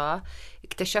مره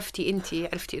اكتشفتي انت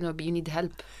عرفتي انه بينيد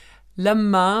هلب؟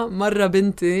 لما مره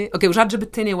بنتي ورجعت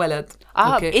جبت تاني ولد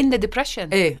in the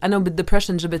depression. ايه انا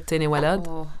بالدبريشن جبت تاني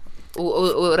ولد.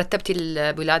 ورتبتي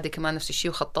الولاده كمان نفس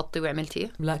الشيء وخططتي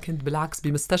وعملتي؟ لا كنت بالعكس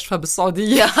بمستشفى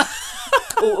بالسعوديه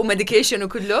وميديكيشن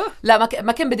وكله. لا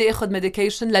ما كان بدي اخذ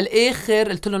ميديكيشن للاخر،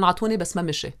 قلت لهم اعطوني بس ما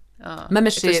مشي. ما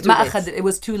مشي، ما اخذ it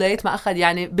was too late، ما اخذ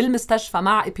يعني بالمستشفى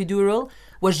مع epidural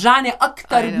وجعني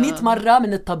اكثر ب100 مره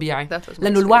من الطبيعي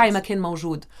لانه الوعي ما كان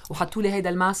موجود، وحطوا لي هيدا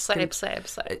الماسك صعب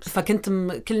فكنت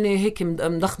كلني هيك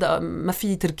مدخده ما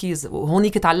في تركيز.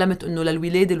 وهونيك تعلمت انه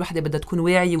للولاده الوحده بدها تكون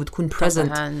واعيه وتكون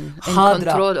present،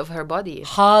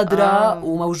 حاضره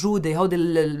وموجوده. هودي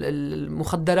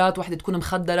المخدرات وحده تكون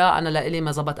مخدره انا لإلي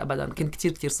ما زبط ابدا، كان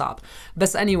كتير صعب.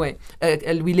 بس anyway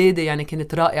الولاده يعني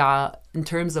كانت رائعه in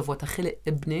terms of وتخلق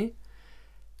ابني.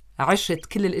 عشت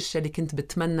كل الاشياء اللي كنت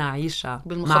بتمنى اعيشها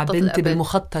مع بنتي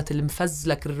بالمخطط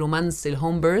المفزلك الرومانسي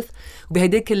الهوم بيرث.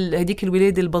 وبهديك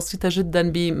الولاده البسيطه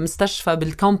جدا بمستشفى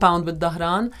بالكومباوند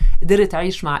بالظهران قدرت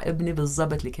اعيش مع ابني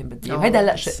بالضبط اللي كان بدي. وهذا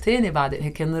هلا شيء ثاني بعد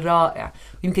هيك كان رائع،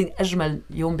 يمكن اجمل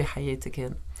يوم بحياتي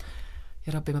كان.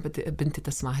 يا ربي ما بدي بنتي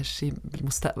تسمع هالشيء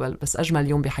بالمستقبل، بس اجمل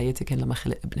يوم بحياتي كان لما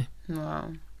خلق ابني.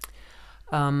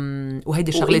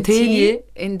 وهيدي شغله ثانيه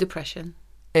in depression.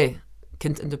 ايه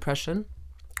كنت in depression،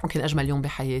 ممكن أجمل يوم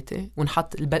بحياتي.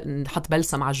 ونحط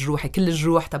بلسم على الجروح، كل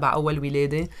الجروح تبع أول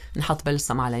ولادة نحط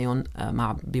بلسم عليهم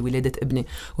بولادة ابني.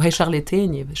 وهي شغلة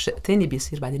تانية، شيء تاني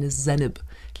بيصير بعدين الذنب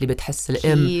اللي بتحس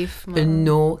الأم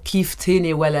إنه كيف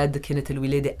تاني ولد كانت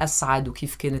الولادة أسعد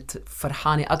وكيف كانت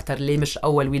فرحانة أكتر، ليه مش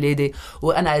أول ولادة؟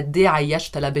 وأنا قدي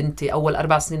عيشت لبنتي أول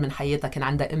 4 سنين من حياتها كان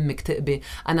عندها أم مكتئبة،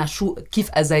 أنا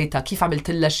كيف أذيتها، كيف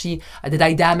عملت لها شيء did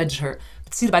I damage her.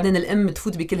 بتصير بعدين الأم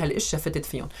تفوت بكل هالاشياء فتت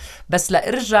فيهم. بس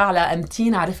لأرجع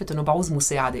لأمتين عرفت إنه بعوز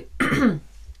مساعدة.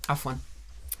 عفوا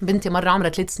بنتي مرة عمرها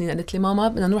 3 سنين قالت لي ماما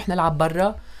بدنا نروح نلعب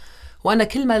برا، وأنا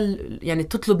كل ما يعني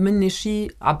تطلب مني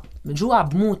شيء جوع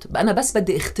بموت، أنا بس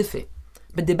بدي اختفي،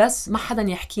 بدي بس ما حدا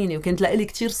يحكيني. وكنت لإلي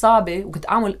كتير صعبة،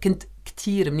 كنت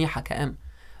كتير منيحة كأم،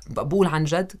 بقول عن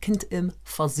جد كنت ام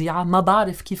فظيعه. ما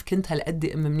بعرف كيف كنت هالقد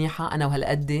ام منيحه انا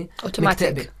وهالقد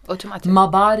مكتئبه. ما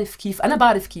بعرف كيف، انا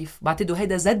بعرف كيف بعتقد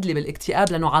هيدا زدلي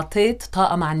بالاكتئاب لانه عطيت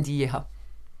طاقه ما عندي اياها.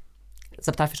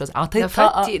 اذا بتعرفي شو عطيت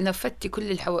طاقه، نفدتي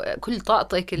كل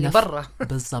طاقتك اللي برا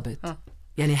بالضبط.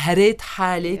 يعني هريت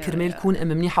حالي كرمال كون ام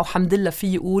منيحه. والحمد لله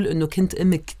في يقول انه كنت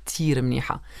ام كتير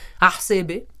منيحه على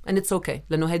حسابي and it's okay،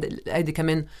 لانه هيدي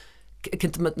كمان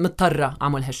كنت مضطره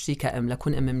اعمل هالشي كأم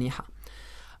لكون ام منيحه.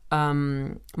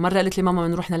 مرة قالت لي ماما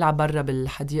بنروح نلعب برا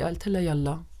بالحديقة، قلت لها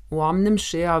يلا، وعم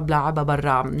نمشي بلعبها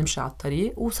برا، عم نمشي على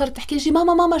الطريق، وصارت تحكي لي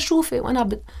ماما شوفي، وانا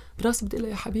براسي بدي لها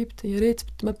يا حبيبتي يا ريت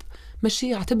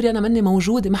مشي اعتبري انا مني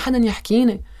موجودة، ما حدا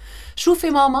يحكيني. شوفي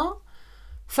ماما،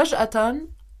 فجأة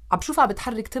عم بشوفها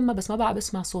بتحرك تمها بس ما بقى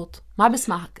بسمع صوت، ما عم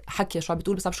بسمع حكي شو عم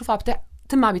بتقول، بس عم بشوفها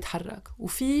تمها بيتحرك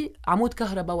وفي عمود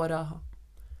كهرباء وراها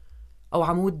او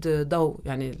عمود ضوء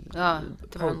يعني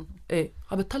طبعا ايه.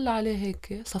 عم بتطلع عليه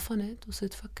هيك، صفنت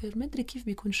وصرت افكر ما ادري كيف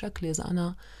بيكون شكلي اذا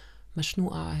انا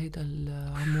مشنوقه على هيدا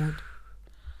العمود.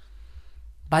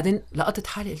 بعدين لقطت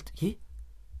حالي قلت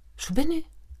شو بني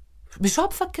بشو عم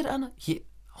بفكر انا.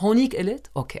 هونيك قلت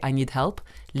اوكي I need help،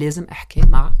 لازم احكي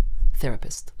مع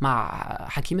ثيرابيست، مع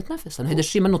حكيمة نفس، لانه هذا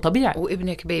الشيء منه طبيعي.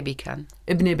 وابنك بيبي كان؟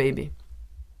 ابني بيبي.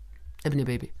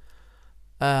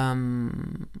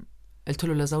 قلت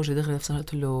له لزوجي دغري نفسه،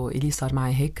 قلت له إلي صار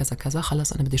معي هيك كذا كذا،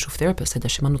 خلص أنا بدي أشوف ثيرابيست، هذا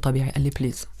شيء منه طبيعي. قال لي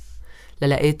بليز.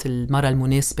 لقيت المرة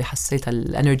المناسبة، حسيت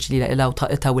الانرجي اللي لها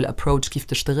وطاقتها والابروتش كيف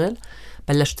تشتغل،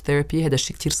 بلشت ثيرابي. هذا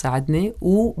الشيء كتير ساعدني.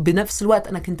 وبنفس الوقت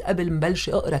أنا كنت قبل مبلش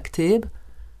أقرأ كتاب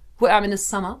وقع من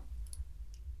السما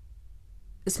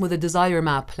اسمه The Desire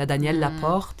Map لدانييل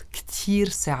لابورت، كتير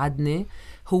ساعدني.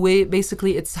 هو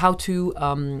basically it's how to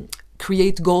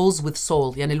create goals with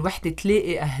soul، يعني الوحدة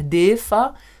تلاقي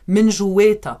أهدافها من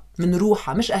جواتها، من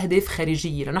روحها، مش أهداف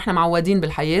خارجية، لأنه إحنا معودين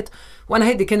بالحياة. وأنا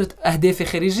هيدي كانت أهدافي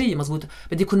خارجية، مزبوط،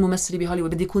 بدي أكون ممثلة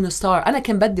بهوليوود، بدي أكون ستار. أنا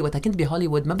كان بدي وقتها كنت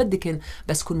بهوليوود ما بدي كان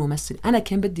بس أكون ممثل، أنا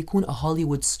كان بدي أكون a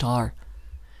Hollywood star،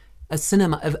 a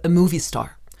cinema a movie star.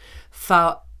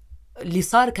 فاللي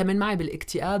صار كمان معي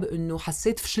بالاكتئاب إنه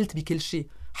حسيت فشلت بكل شيء.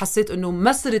 حسيت إنه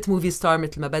ما صرت موفي ستار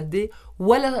مثل ما بدي،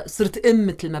 ولا صرت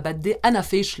مثل ما بدي. أنا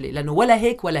فاشلة، لأنه ولا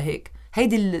هيك ولا هيك.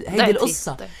 هيدي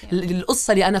القصة،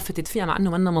 القصة اللي أنا فتت فيها، مع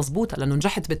أنه منا مزبوطة لأنه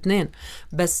نجحت باثنين.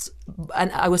 بس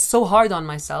I was so hard on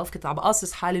myself، كنت عم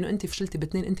بقاصص حالي إنه أنت فشلتي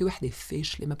باثنين، أنت وحدة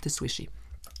فاشلة ما بتسوي شيء.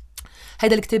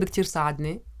 هيدا الكتاب كتير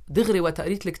ساعدني دغري.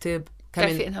 وتقريت الكتاب كمان.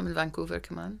 تعرفي إنها من فانكوفر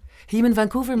كمان؟ هي من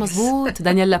فانكوفر مزبوط.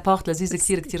 دانييل لابورت لذيذة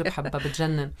كتير بحبها،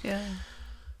 بتجنن.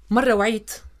 مرة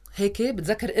وعيت هيك،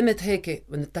 بتذكر قمت هيك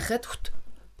من التخت،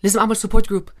 لازم أعمل سبورت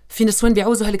جروب في نسوان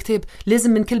بيعوزوا هالكتاب،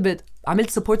 لازم من كل بيت. عملت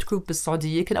سبورت جروب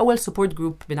بالسعودية، كان أول سبورت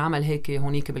جروب بنعمل هيك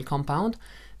هونيك بالكومباوند،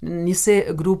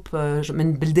 نساء جروب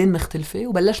من بلدان مختلفة.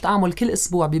 وبلشت أعمل كل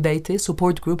أسبوع ببيتي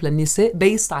سبورت جروب للنساء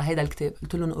بيست على هيدا الكتاب.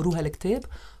 قلت لهم اقروا هالكتاب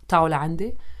تعالوا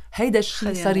لعندي. هيدا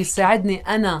الشيء صار يساعدني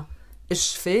أنا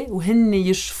أشفي وهن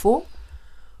يشفوا.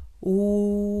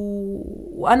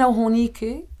 وأنا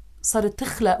وهونيك صارت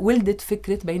تخلق، ولدت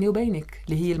فكرة بيني وبينك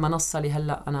اللي هي المنصة اللي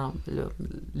هلا أنا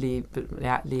اللي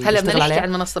هلا بدنا نحكي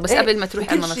عن المنصة. بس قبل ما تروحي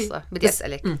على المنصة بدي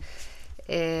أسألك،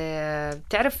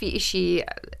 بتعرف في إشي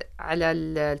على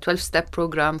ال 12 step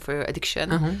program for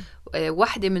addiction،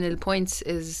 واحدة من ال points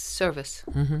is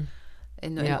service،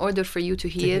 إنه in order for you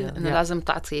to heal إنه لازم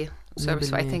تعطي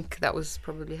service. I think that was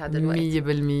probably هذا الوقت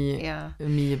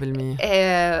 100%.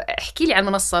 احكي لي عن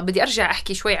المنصة. بدي أرجع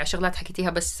أحكي شوي على شغلات حكيتيها،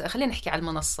 بس خلينا نحكي عن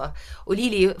المنصة. قولي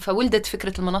لي، فولدت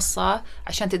فكرة المنصة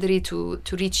عشان تقدري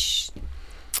to reach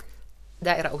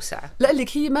دائرة أوسع. لا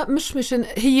لك هي مش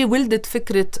هي ولدت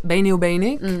فكرة بيني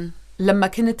وبينك لما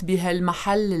كنت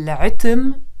بهالمحل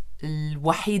العتم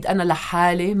الوحيد أنا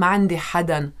لحالي، ما عندي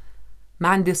حدا، ما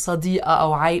عندي صديقة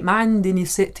أو ما عندي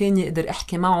نساء تاني أقدر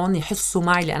أحكي معهم يحسوا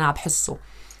معي اللي أنا عم بحسه.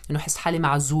 إنه حس حالي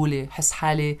معزولة، حس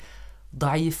حالي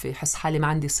ضعيفة، حس حالي ما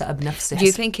عندي ثقة بنفسي. Do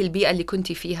you think البيئة اللي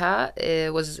كنتي فيها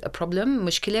was a problem،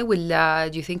 مشكلة،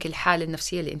 ولا do you think الحالة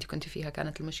النفسية اللي أنت كنتي فيها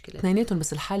كانت المشكلة؟ اثنيناتهم.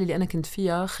 بس الحالة اللي أنا كنت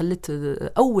فيها خلت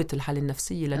قوت الحالة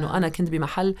النفسية، لأنه أنا كنت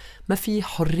بمحل ما في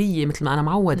حرية مثل ما أنا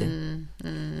معودة.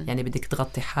 يعني بدك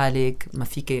تغطي حالك، ما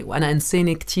فيك. وأنا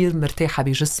إنسانة كتير مرتاحة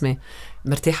بجسمي،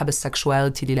 مرتاحة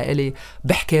بالسكشواليتي اللي لإلي،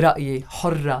 بحكي رأيي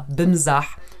حرة،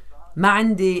 بمزح، ما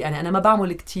عندي يعني أنا ما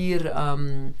بعمل كتير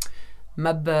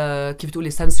ما كيف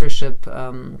تقولي censorship،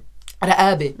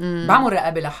 رقابة. بعمل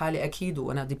رقابة لحالي أكيد،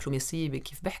 وأنا دبلوماسية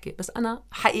بكيف بحكي، بس أنا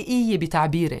حقيقية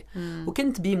بتعبيري.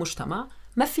 وكنت بمجتمع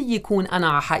ما في يكون أنا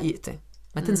على حقيقتي.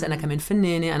 ما تنسى أنا كمان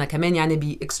فنانة، أنا كمان يعني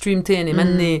بإكستريم تاني،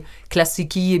 مني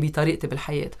كلاسيكية بطريقتي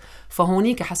بالحياة.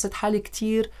 فهونيك حسيت حالي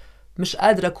كتير مش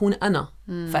قادرة أكون أنا.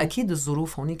 فأكيد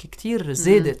الظروف هونيك كتير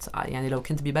زادت. يعني لو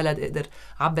كنت ببلد أقدر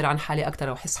أعبر عن حالي أكتر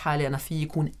أو أحس حالي أنا في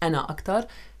يكون أنا أكتر،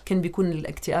 كان بيكون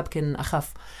الاكتئاب كان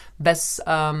أخف. بس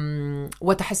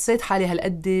وتحسيت حالي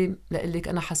هالقد لقلك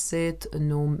أنا حسيت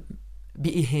إنه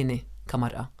بإهانة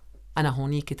كمرأة. أنا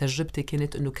هونيك تجربتي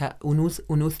كانت إنه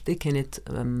أنوثتي كانت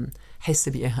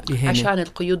حاسة بإهانة عشان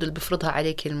القيود اللي بفرضها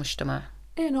عليك المجتمع.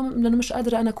 إيه، لأنه مش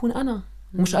قادرة أنا أكون أنا،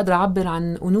 مش قادرة أعبر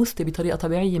عن أنوثتي بطريقة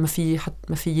طبيعية.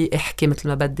 ما في أحكي مثل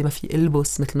ما بدي، ما في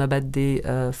ألبس مثل ما بدي،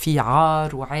 في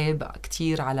عار وعيب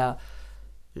كتير على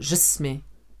جسمي،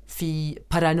 في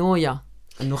بارانويا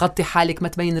إنه غطي حالك ما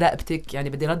تبين رقبتك. يعني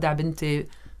بدي ردع بنتي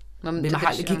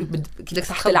بمحل بدك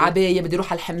تحت العباية، بدي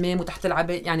روح على الحمام وتحت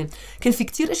العباية. يعني كان في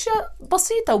كتير أشياء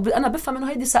بسيطة، وأنا بفهم إنه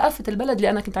هيدي ثقافة البلد اللي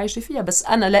أنا كنت عايشة فيها، بس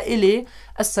أنا لإلي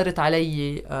أثرت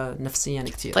علي نفسيا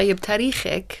كتير. طيب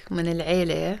تاريخك من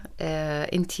العيلة،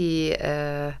 أنتي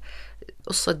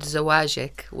قصة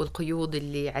زواجك والقيود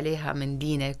اللي عليها من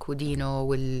دينك ودينه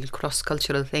والكروس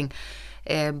كولتشرال ثينج،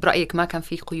 برأيك ما كان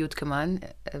في قيود كمان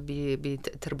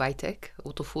بتربيتك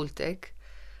وطفولتك؟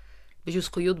 بجوز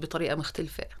قيود بطريقة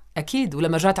مختلفة. أكيد.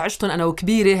 ولما رجعت عشتهم أنا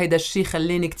وكبيرة، هيدا الشيء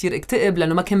خلاني كتير اكتئب،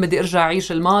 لأنه ما كان بدي أرجع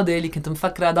أعيش الماضي اللي كنت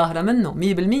مفكرة ظاهرة منه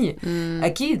 100%.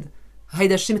 أكيد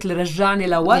هيدا الشيء مثل رجعني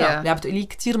لورا. اللي عم بتقولي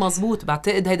كتير مزبوط.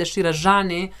 بعتقد هيدا الشيء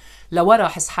رجعني لورا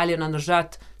أحس حالي أنا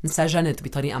رجعت انسجنت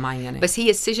بطريقة معينة. بس هي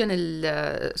السجن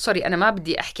سوري أنا ما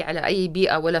بدي أحكي على أي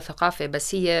بيئة ولا ثقافة،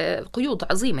 بس هي قيود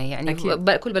عظيمة يعني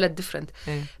كل بلد ديفرنت.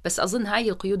 بس أظن هاي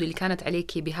القيود اللي كانت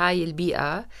عليكي بهاي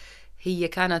البيئة هي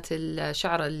كانت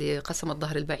الشعرة اللي قسمت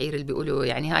ظهر البعير اللي بيقولوا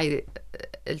يعني هاي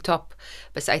التوب.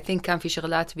 بس I think كان في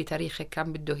شغلات بتاريخك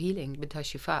كان بده هيلينج، بدها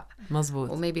شفاء. مزبوط.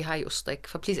 وميبي هاي قصتك،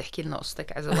 فبليز احكي لنا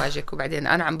قصتك على زواجك. وبعدين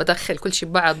أنا عم بدخل كل شيء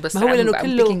ببعض، بس ما هو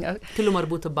لأنه كله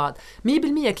مربوط ببعض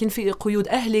 100%. كان في قيود.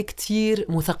 أهلي كتير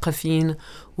مثقفين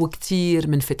وكتير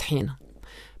منفتحين،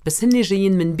 بس هن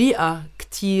جايين من بيئة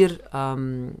كتير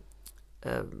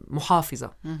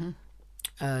محافظة.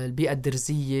 البيئة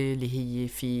الدرزية اللي هي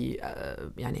في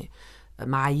يعني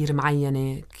معايير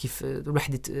معينة كيف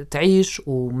الوحدة تعيش،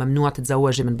 وممنوع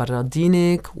تتزوجي من برا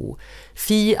دينك،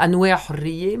 وفي أنواع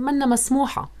حرية منا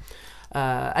مسموحة.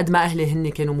 قد ما أهلي هن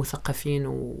كانوا مثقفين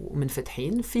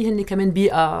ومنفتحين، في هن كمان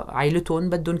بيئة عائلتهم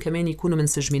بدهم كمان يكونوا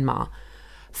منسجمين معها.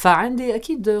 فعندي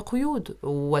أكيد قيود،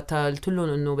 وقلت لهم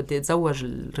إنه بدي أتزوج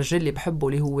الرجل اللي بحبه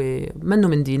اللي هو منه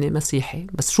من ديني، مسيحي،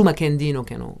 بس شو ما كان دينه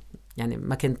كانوا يعني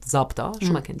ما كانت ضابطة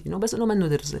شو ما كان دينه، بس إنه منه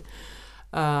درزة.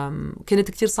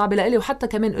 كانت كتير صعبة لإلي. وحتى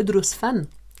كمان أدرس فن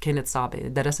كانت صعبة.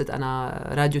 درست أنا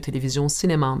راديو تلفزيون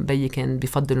سينما. بيي كان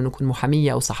بيفضل إنه أكون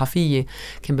محامية أو صحفية،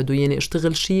 كان بده ياني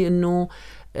أشتغل شيء إنه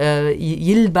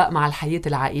يلبق مع الحياة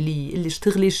العائلية، اللي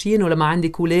اشتغلي شيء إنه لما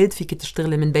عندك أولاد فيك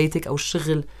تشتغلي من بيتك. أو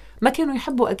الشغل ما كانوا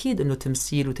يحبوا أكيد إنه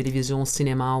تمثيل وتلفزيون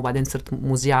سينما. وبعدين صرت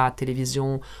مذيعة على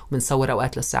التلفزيون وبنصور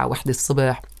أوقات للساعة 1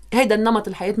 الصبح. هيدا النمط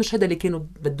الحياة مش هذا اللي كانوا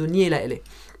بدهم إياه لإلي.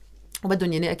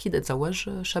 وبدهم يعني أكيد أتزوج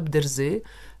شاب درزي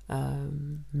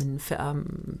من فئة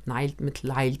من عائلة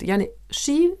مثل عائلتي، يعني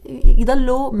شيء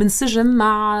يضلوا منسجم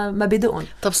مع مبادئهم.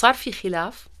 طب صار في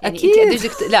خلاف؟ يعني أكيد.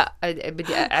 أنت لا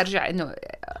بدي أرجع إنه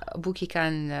أبوكي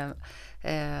كان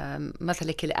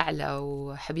مثلك الأعلى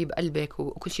وحبيب قلبك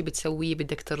وكل شيء بتسويه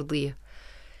بدك ترضيه.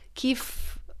 كيف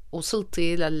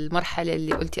وصلتي للمرحلة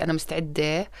اللي قلتي أنا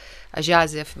مستعدة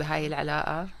أجازف بهاي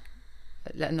العلاقة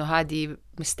لأنه هذه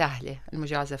مستاهلة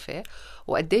المجازفة؟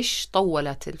 وقديش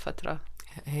طولت الفترة؟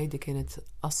 هيدي كانت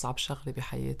أصعب شغلة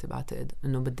بحياتي بعتقد،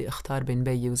 إنه بدي أختار بين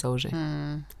بيي وزوجي.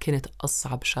 كانت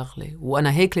أصعب شغلة.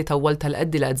 وأنا هيك اللي طولت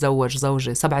هالقد لأتزوج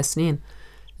زوجي 7 سنين،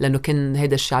 لأنه كان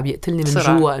هيدا الشيء عم يقتلني من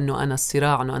جوا، إنه أنا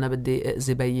الصراع إنه أنا بدي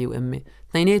أأذي بيي وأمي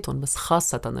اثنيناتهم، بس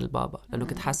خاصة البابا، لأنه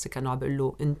كنت حاسة كأنه عم بقول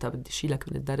له أنت بدي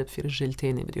شيلك من الدرب، في رجال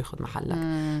تاني بده ياخد محلك.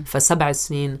 ف7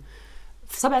 سنين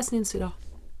 7 سنين صراع.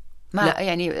 ما لا.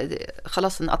 يعني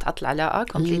خلاص انقطعت العلاقة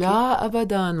completely؟ لا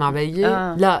أبدا مع بيي.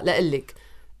 لا لقلك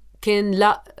كان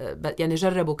لا يعني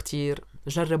جربوا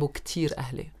كتير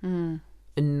أهلي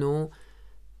إنه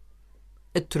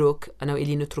اترك أنا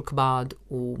وإلي نترك بعض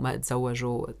وما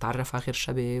اتزوجوا، تعرف على غير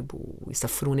شباب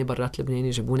ويسفروني برات لبنان،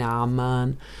 يجيبوني على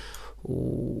عمان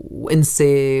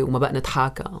وانسى وما بقى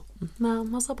نتحاكى.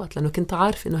 ما زبط، لأنه كنت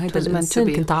عارف إنه هيدا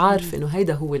الإنسان، كنت عارف إنه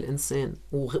هيدا هو الإنسان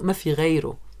وما في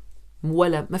غيره،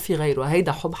 ولا ما في غيره.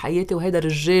 هيدا حب حياتي، وهيدا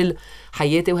رجال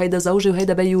حياتي، وهيدا زوجي،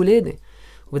 وهيدا بي ولادي.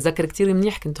 وبتذكر كتير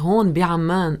منيح كنت هون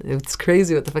بعمان، it's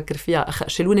crazy وتفكر فيها.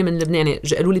 شيلوني من لبنان، يعني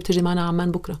قالوا لي بتجي معنا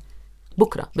عمان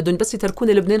بكرة بدهم بس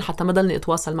يتركوني لبنان حتى ما ضلني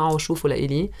اتواصل معه واشوفه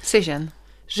لإلي سجن.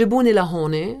 جيبوني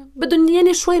لهون، بدهم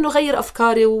يعني شوي نغير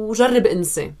افكاري وجرب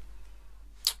انسى.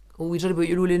 ويجربوا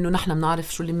يقولوا لي انه نحن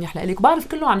بنعرف شو اللي منيح لإلك، وبعرف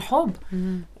كله عن حب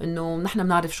انه نحن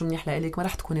بنعرف شو منيح لإلك، ما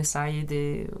رح تكوني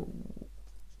سعيده،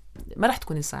 ما رح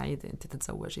تكوني سعيده انت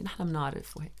تتزوجي، نحن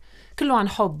بنعرف، وهيك كله عن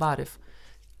حب. بعرف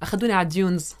أخذوني على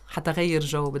ديونز حتى غير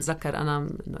جو. بتذكر أنا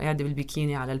إنه قاعدة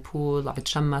بالبيكيني على البول عم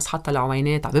بتشمس، حتى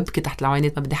العوينات عم ببكي تحت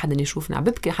العوينات، ما بدي حدا يشوفني عم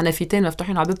ببكي، حنفيتين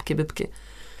مفتوحين عم ببكي.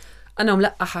 أنا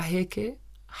ملقحة هيك،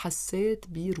 حسيت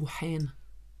بروحين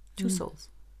two souls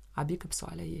عم بيكبسوا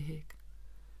علي هيك،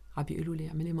 عم بيقولوا لي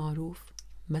اعملي معروف،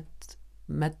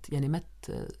 ما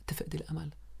تفقدي الأمل،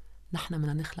 نحن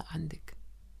بدنا نخلق عندك،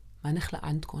 ما نخلق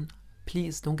عندكم،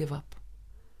 please don't give up.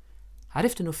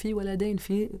 عرفت إنه في ولدين،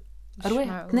 في أرواح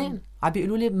 2 عم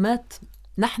بيقولوا لي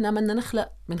نحن بدنا نخلق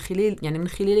من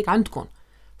خلالك عندكم،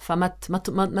 فما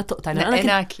تقطعي.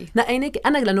 نقيناكي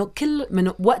أنا، لأنه كل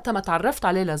من وقت ما تعرفت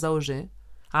عليه لزوجي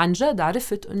عن جد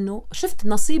عرفت إنه شفت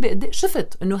نصيبي قد،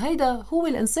 شفت إنه هيدا هو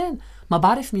الإنسان. ما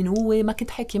بعرف مين هو، ما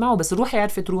كنت حكي معه، بس روحي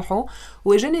عرفت روحه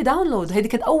وإجاني داونلود. هيدي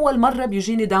كانت أول مرة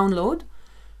بيجيني داونلود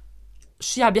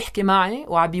شيء عم بيحكي معي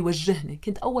وعم بيوجهني.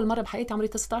 كنت أول مرة بحياتي عمري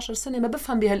 19 سنة، ما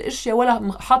بفهم بهالاشياء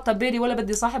ولا حاطة بالي ولا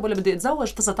بدي صاحب ولا بدي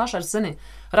اتزوج. 19 سنة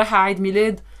رايحة عيد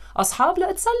ميلاد أصحاب لا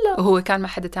أتسلى. وهو كان مع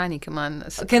حدا تاني كمان،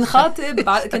 كان خاطب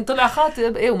كان طلع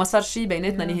خاطب وما صار شيء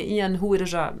بيناتنا نهائيا. هو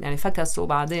رجع يعني فكس،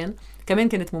 وبعدين كمان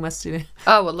كانت ممثلة.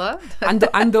 والله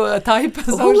عنده تايب.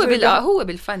 هو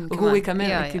بالفن كمان. وهو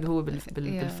كمان أكيد هو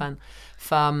بالفن.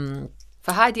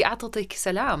 فهذه أعطتك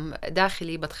سلام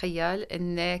داخلي، بتخيل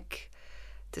إنك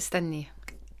تستني.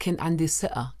 كان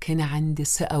عندي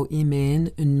ثقة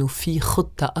وإيمان إنه في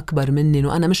خطة أكبر مني،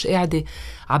 إنه أنا مش قاعدة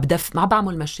ما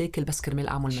بعمل مشاكل بس كرمال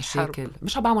أعمل مشاكل،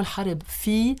 مش بعمل حرب،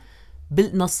 في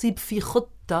بالنصيب في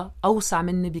خطة أوسع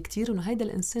مني بكتير، إنه هيدا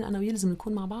الإنسان أنا ويلزم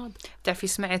نكون مع بعض. بتعرفي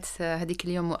سمعت هديك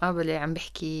اليوم مقابلة عم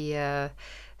بحكي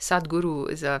ساد جورو،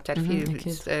 إذا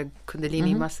بتعرفي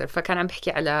كندليني ماستر، فكان عم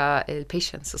بحكي على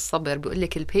البيشنس، الصبر. بيقول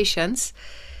لك البيشنس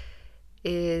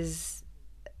is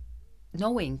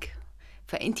knowing.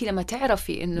 فأنتي لما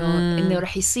تعرفي إنه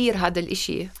رح يصير هذا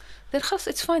الإشي، خلص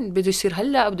it's fine، بده يصير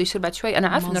هلا، بده يصير بعد شوي، أنا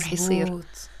عارف إنه رح يصير.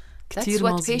 That's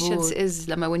what patience is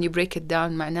لما when you break it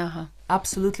down معناها.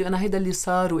 Absolutely. أنا هيدا اللي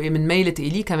صار، من ميلة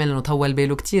إلي كمان إنه طول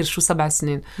باله كتير، شو 7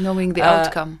 سنين. knowing the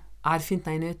outcome. عارفين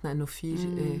اثنيناتنا إنه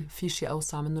في شيء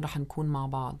أوسع منه رح نكون مع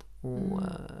بعض.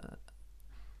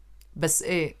 بس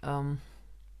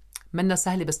منا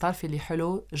سهلة، بس تعرفي اللي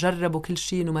حلو، جربوا كل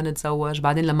شيء إنه ما نتزوج.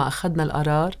 بعدين لما أخذنا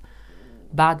القرار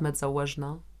بعد ما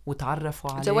تزوجنا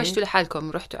وتعرفوا عليه، تزوجتوا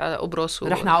لحالكم، رحتوا على قبرص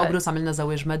رحنا على قبرص، عملنا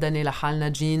زواج مدني لحالنا،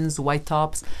 جينز وايت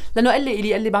توبس. لأنه قال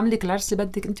لي بعمل لك العرس اللي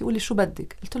بدك، أنت قولي شو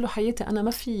بدك. قلت له حياتي أنا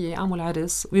ما في أعمل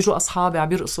عرس ويجوا أصحابي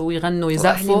عم يرقصوا ويغنوا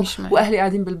ويزقفوا وأهلي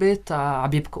قاعدين بالبيت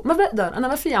عم يبكوا، ما بقدر، أنا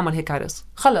ما في أعمل هيك عرس،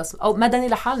 خلص. أو مدني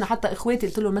لحالنا، حتى إخواتي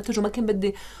قلت له ما تجوا، ما كان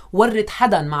بدي ورد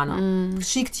حدا معنا،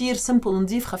 شيء كتير سيمبل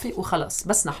نضيف خفيف وخلص،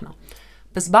 بس نحنا.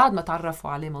 بس بعد ما تعرفوا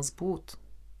عليه مزبوط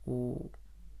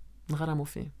ونغرموا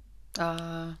فيه،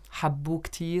 حبوه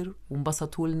كتير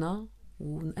وانبسطوا لنا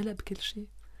ونقلب كل شيء.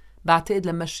 بعتقد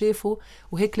لما شافوا،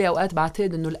 وهيك لي أوقات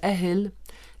بعتقد إنه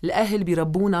الأهل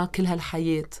بيربونا كل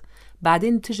هالحياة،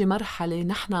 بعدين تجي مرحلة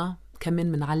نحنا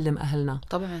كمان منعلم أهلنا.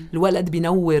 طبعا الولد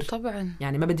بينور طبعا،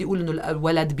 يعني ما بدي أقول إنه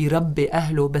الولد بيربي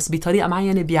أهله، بس بطريقة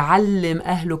معينة بيعلم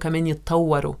أهله كمان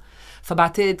يتطوروا.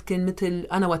 فبعتقد كان مثل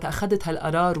أنا وقت أخذت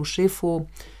هالقرار وشافوا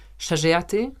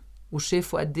شجاعتي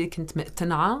وشافوا قديه كنت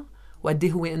مقتنعة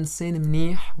وقديه هو إنسان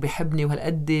منيح وبيحبني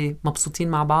وهالقد مبسوطين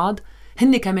مع بعض،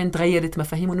 هن كمان تغيرت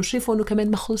مفاهيمهم وشافوا إنه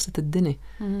كمان ما خلصت الدنيا.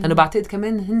 لأنه بعتقد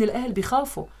كمان هن الأهل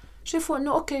بيخافوا، شافوا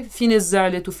إنه أوكي في ناس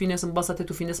زعلت وفي ناس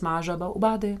انبسطت وفي ناس ما عجبها،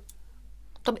 وبعدين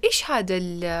طب إيش هذا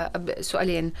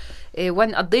السؤالين؟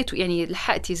 وين قضيتوا يعني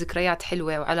لحقتي ذكريات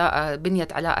حلوة وعلاقة،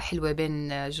 بنيت علاقة حلوة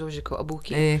بين زوجك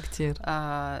وأبوكي؟ إيه كتير.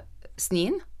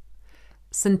 سنين؟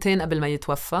 2 قبل ما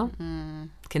يتوفى.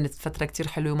 كانت فترة كتير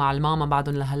حلوة مع الماما،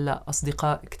 بعدهم لهلا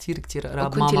أصدقاء كتير كتير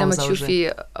قراب. ماما وزوجي. كنتي لما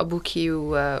تشوفي أبوكي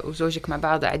وزوجك مع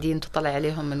بعض قاعدين تطلع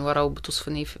عليهم من ورا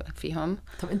وبتصفني فيهم؟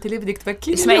 طب أنت ليه بدك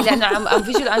تبكيني؟ اسمعي، لأن عم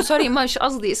فيجي I'm sorry، مش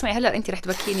قصدي. اسمعي هلا أنت رح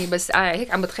تبكيني، بس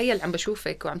هيك عم بتخيل، عم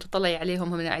بشوفك وعم تطلعي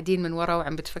عليهم هم قاعدين من ورا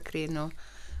وعم بتفكري إنه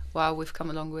واو we've come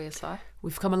a long way. صح؟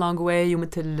 we've come a long way.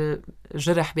 ومثل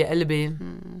جرح بقلبي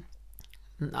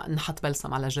نحط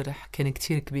بلسم على جرح كان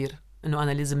كتير كبير، إنه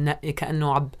أنا لازم نقي،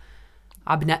 كأنه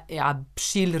عم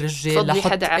بشيل رجال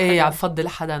لحط عم بفضل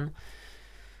حدا.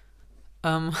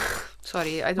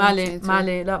 سوري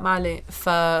ما علي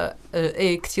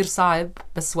كتير صعب.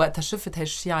 بس وقتها شفت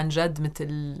هالشي عن جد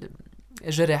مثل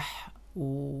جرح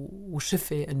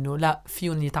وشفي إنه لا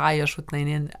فيهم يتعايشوا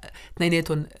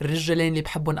اثنيناتهم الرجلين اللي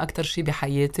بحبهم أكتر شي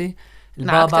بحياتي،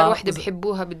 البابا أكتر وحدة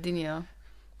بحبوها بالدنيا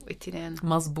واثنين.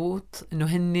 مزبوط، إنه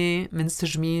هني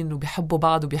منسجمين وبيحبوا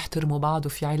بعض وبيحترموا بعض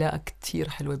وفي علاقة كتير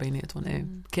حلوة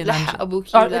بيناتهم. كان لحق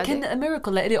أبوكي ولادك؟ كان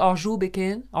ميراكل لإلي،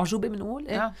 أعجوبة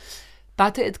بنقول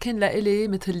بعتقد كان لإلي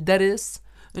مثل درس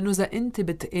إنه إذا أنت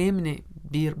بتآمني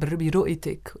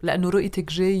برؤيتك، لأنه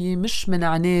رؤيتك جاية مش من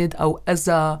عناد أو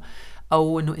أذى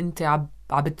أو إنه أنت عم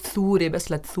بتثوري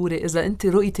بس لتثوري، إذا أنت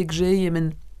رؤيتك جاية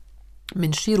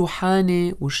من شي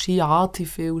روحاني وشي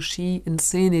عاطفي وشي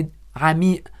إنساني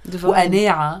عميق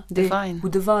وقناعة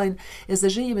وديفاين، إذا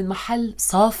جاي من محل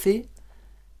صافي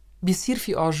بيصير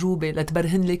في أعجوبة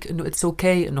لتبرهن لك إنه it's okay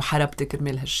إنه حربتك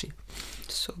كرمال هالشي.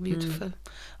 so beautiful.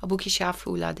 أبوكي شاف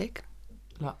أولادك؟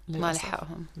 لا ما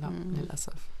لحقهم. لا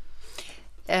للأسف.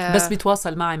 بس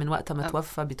بيتواصل معي من وقتها ما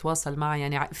توفى، بيتواصل معي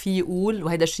يعني في يقول،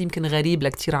 وهذا الشيء يمكن غريب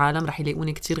لكتير عالم، رح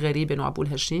يلاقوني كتير غريبة إنه عبقول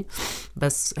هالشي،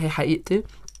 بس هي حقيقتي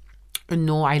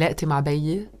إنه علاقتي مع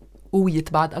بيي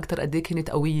قويت بعد أكتر. قد ايه كانت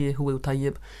قوية هو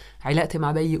وطيب، علاقتي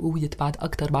مع بيي قويت بعد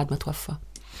أكتر بعد ما توفى.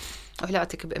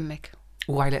 وعلاقتك بأمك؟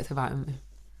 وعلاقتي مع أمي.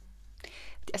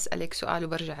 بدي أسألك سؤال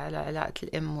وبرجع على علاقة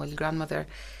الأم والجراندمذر.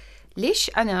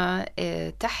 ليش أنا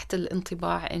تحت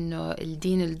الانطباع إنه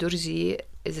الدين الدرزي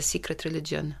is a secret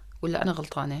religion، ولا أنا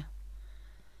غلطانة؟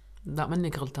 لا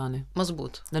منك غلطانة.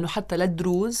 مزبوط. لأنه حتى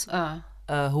للدروز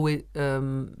هو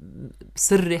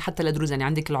سري حتى لدروز، يعني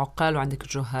عندك العقال وعندك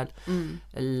الجهال.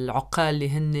 العقال اللي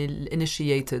هن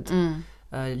الانيشييتد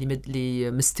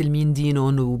اللي مستلمين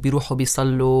دينهم وبيروحوا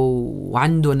بيصلوا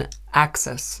وعندهم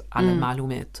access على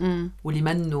المعلومات، واللي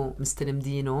منه مستلم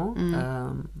دينه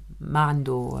ما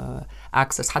عنده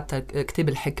access. حتى كتاب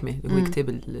الحكمة اللي هو كتاب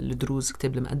الدروز،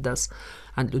 كتاب المقدس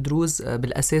عند الدروز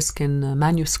بالأساس كان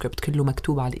مانيوسكريبت كله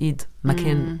مكتوب على الإيد، ما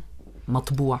كان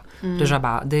مطبوع. رجع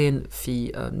بعدين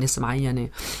في ناس معينة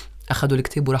أخذوا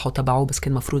الكتاب وراحوا تبعوه، بس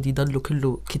كان مفروض يضلوا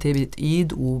كله كتابة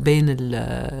إيد، وبين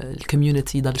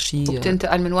الكوميونتي يضل شيء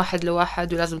وبتنتقل من واحد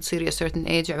لواحد، ولازم تصيري a certain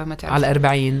age عبما تعرف. على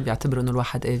 40 بيعتبروا إنه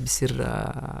الواحد بيصير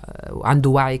عنده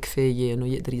وعي كفاية إنه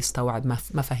يقدر يستوعب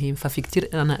مفاهيم. ففي كتير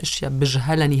أنا أشياء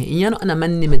بجهلها نهائيا، وأنا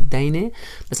مني متدينة،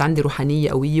 بس عندي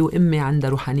روحانية قوية، وأمي عندها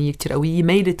روحانية كتير قوية.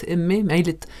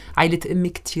 عائلة أمي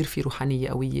كتير في روحانية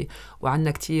قوية،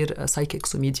 وعندنا كتير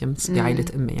سايكيكس وميديومز بعائلة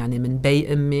أمي. يعني من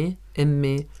بي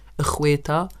أمي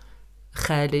اخواتها،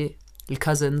 خالي،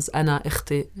 الكازنز، انا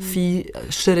اختي، في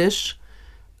شرش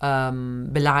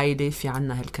بالعائله، في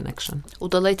عنا هالكونكشن.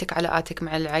 وضليتك علاقاتك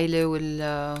مع العائله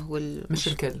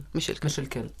مش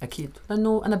الكل اكيد،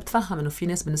 لانه انا بتفهم انه في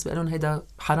ناس بالنسبه لهم هيدا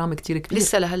حرام كتير كبير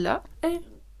لسه لهلا. ايه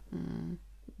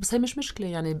بس هي مش مشكله.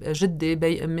 يعني جدي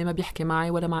بي امي ما بيحكي معي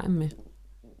ولا مع امي.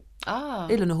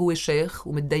 ايه لانه هو شيخ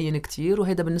ومتدين كتير،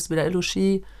 وهيدا بالنسبه له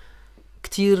شيء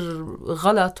كتير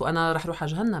غلط، وأنا رح روح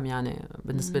على جهنم يعني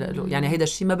بالنسبة له. يعني هيدا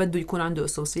الشيء ما بده يكون عنده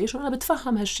association. أنا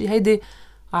بتفهم هالشيء، هيدي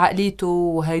عقليته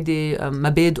وهيدي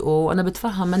مبادئه، وأنا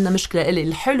بتفهم. منا مشكلة إلي.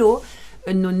 الحلو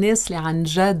إنه الناس اللي عن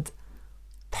جد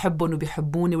بحبهم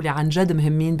وبيحبوني واللي عن جد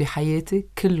مهمين بحياتي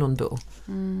كلهم بقوا.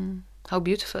 how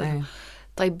beautiful.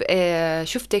 طيب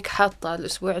شفتك حاطة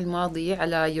الأسبوع الماضي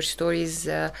على your stories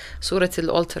صورة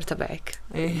الأولتر تبعك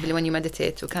when you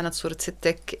meditate، وكانت صورة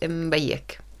ستك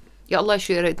مبيك. يا الله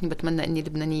شو يا ريتني بتمنى إني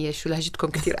لبنانية، شو لهجتكم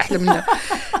كتير أحلى منها.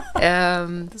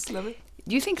 تسلمي.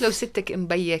 Do you think لو ستك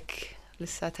مبيك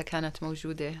لساتها كانت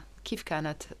موجودة، كيف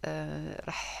كانت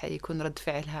رح يكون رد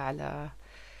فعلها على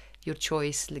your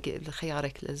choice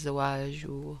لخيارك للزواج؟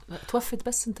 توفت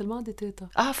بس انت الماضي تيتا.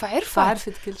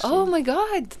 فعرفت كل شيء. oh my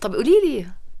god. طب قولي لي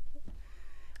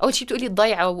أول شيء بتقولي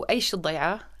الضيعة، وأيش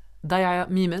الضيعة؟ ضيعة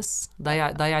ميمس،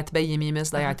 ضيعت بي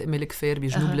ميمس، ضيعت أمي الكفير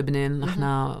بجنوب لبنان.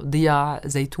 نحن ضياع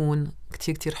زيتون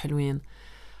كتير حلوين.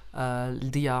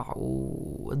 الضياع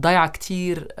والضيعة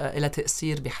كتير إلى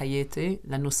تأثير بحياتي،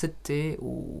 لأنه ستي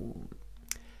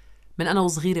من أنا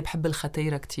وصغيرة بحب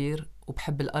الختيرة كتير،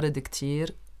 وبحب الأرض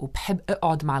كتير، وبحب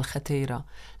أقعد مع الختيرة،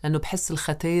 لأنه بحس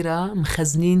الختيرة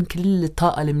مخزنين كل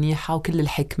الطاقة المنيحة وكل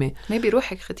الحكمة. maybe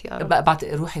روحك ختيارة. بعد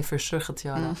روحي for sure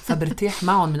ختيارة. فبرتاح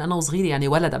معهم من أنا وصغيرة. يعني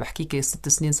ولد بحكيكي 6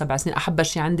 سنين 7 سنين أحب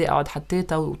شي عندي أقعد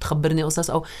حتيتها وتخبرني قصص،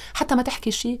 أو حتى ما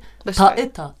تحكي شي.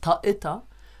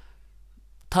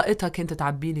 طاقتها كانت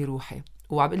تعبي لي روحي.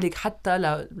 وعبقول لك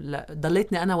حتى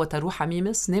ضليتني أنا وتروح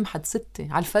عميمس نام حد 6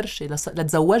 على الفرشة.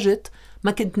 لتزوجت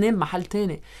ما كنت نام محل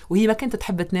تاني، وهي ما كنت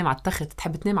تحب تنام على التخت،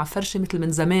 تحب تنام على الفرشة مثل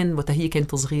من زمان وتهي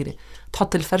كانت صغيرة.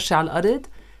 تحط الفرشة على الأرض،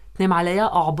 تنام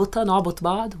عليها، أعبطها، نعبط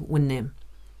بعض وننام.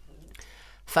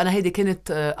 فأنا هيدي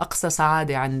كانت أقصى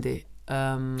سعادة عندي.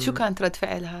 شو كانت رد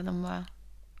فعلها لما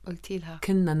قلتي لها؟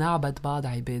 كنا نعبد بعض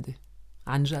عبادة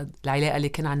عن جد. العلاقة اللي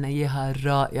كان عنا إياها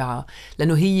رائعة،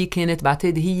 لأنه هي كانت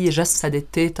بعتقد هي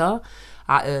جسدت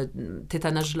تيتا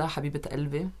نجلة حبيبة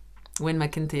قلبي، وين ما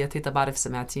كنت يا تيتا بعرف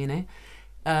سمعتيني.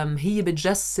 هي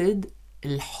بتجسد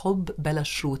الحب بلا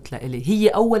شروط لإلي. هي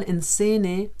أول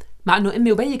إنسانة، مع أنه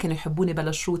أمي وبيي كانوا يحبوني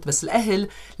بلا شروط، بس الأهل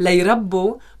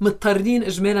ليربوا مضطرين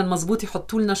إجمالا مزبوط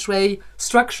يحطوا لنا شوي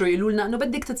structure، يقولوا لنا أنه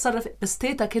بدك تتصرف. بس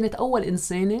تيتا كانت أول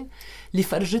إنسانة اللي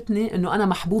فرجتني أنه أنا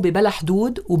محبوبة بلا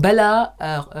حدود وبلا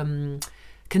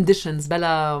conditions،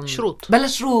 بلا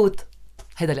شروط.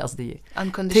 هذا اللي قصدي.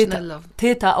 unconditional love.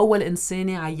 تيتا أول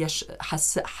إنسانة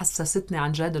حسستني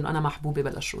عن جد أنه أنا محبوبة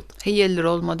بلا شروط. هي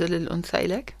الرول موديل الأنثى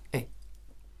إلك؟ إيه.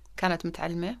 كانت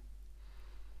متعلمة؟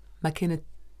 ما كانت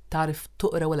تعرف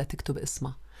تقرأ ولا تكتب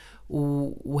اسمها،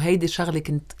 وهيدي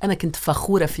شغلة أنا كنت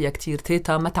فخورة فيها كتير.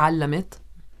 تيتا ما تعلمت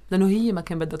لأنه هي ما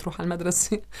كان بدها تروح على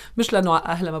المدرسة، مش لأنه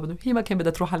أهلها ما بدهم، هي ما كان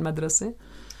بدها تروح على المدرسة.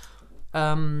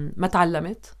 ما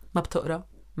تعلمت، ما بتقرأ،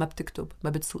 ما بتكتب، ما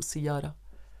بتسوق سيارة.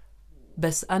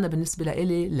 بس أنا بالنسبة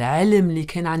لإلي العلم اللي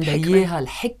كان عندها إياها،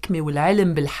 الحكمة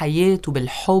والعلم بالحياة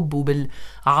وبالحب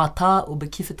وبالعطاء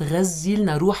وبكيف تغذي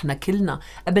لنا روحنا كلنا.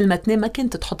 قبل ما تنام ما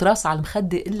كنت تحط راسها على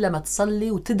المخدة إلا ما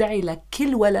تصلي وتدعي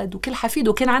لكل ولد وكل حفيد،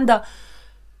 وكان عندها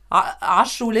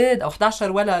 10 ولاد أو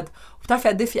 11 ولد، وبتعرفي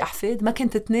قد ايه في أحفاد. ما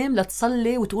كنت تنام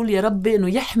لتصلي وتقول يا ربي إنه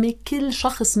يحمي كل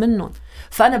شخص منهم.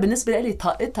 فأنا بالنسبة لي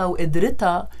طاقتها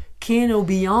وقدرتها كانوا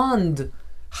beyond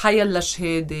حيلا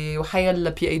شهادة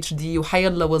وحيلا PhD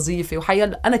وحيلا وظيفة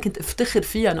وحيلا. أنا كنت افتخر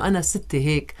فيها إنه أنا ستي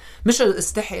هيك، مش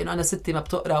استحي إنه أنا ستي ما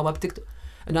بتقرأ وما بتكتب،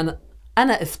 إنه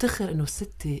أنا افتخر إنه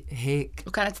ستي هيك.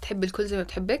 وكانت تحب الكل زي ما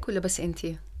بتحبك ولا بس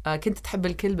أنتي؟ كنت تحب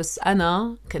الكل بس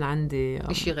أنا كان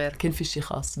عندي إشي غير، كان في شيء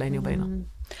خاص بيني وبينها.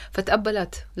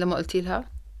 فتقبلت لما قلتي لها؟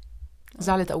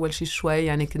 زعلت أول شيء شوي،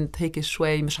 يعني كنت هيك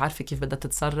شوي مش عارفة كيف بدها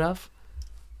تتصرف،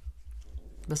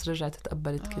 بس رجعت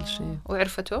تقبلت كل شيء.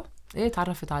 وعرفته؟ ايه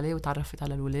تعرفت عليه وتعرفت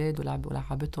على الولاد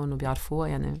ولعبتهم وبيعرفوها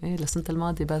يعني ايه لسنة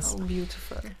الماضي بس.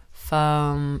 beautiful.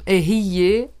 ايه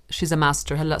هي she's a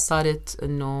master. هلأ صارت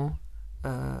انه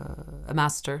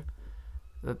master،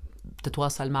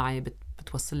 بتتواصل معي،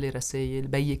 بتوصل لي رسائل،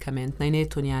 بيي كمان،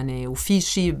 اثنيناتهم يعني. وفي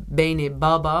شيء بيني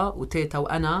بابا وتيتا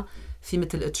وأنا في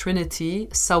مثل ترينيتي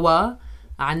سوا،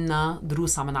 عنا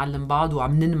دروس عم نعلم بعض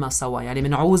وعم ننمى سوا، يعني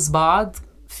منعوز بعض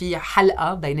في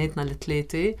حلقة بيناتنا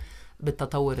الثلاثة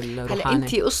بالتطور الروحاني. هلا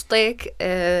انت قصتك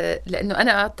لانه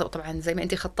انا طبعا زي ما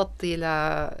انت خططتي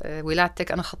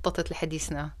لولادتك انا خططت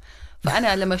لحديثنا.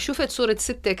 فانا لما شفت صورة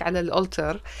ستك على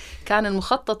الالتر كان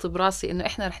المخطط براسي انه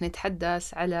احنا رح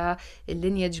نتحدث على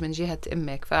اللينيج من جهة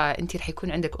امك، فانت رح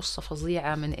يكون عندك قصة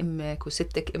فظيعة من امك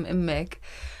وستك امك،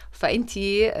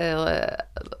 فانتي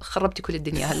خربتي كل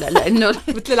الدنيا هلا لانه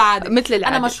مثل العاده مثل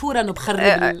انا مشهوره انه بخرب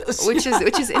الاشياء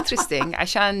which is interesting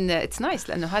عشان it's nice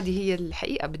لانه هذه هي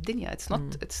الحقيقه بالدنيا.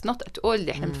 it's not at all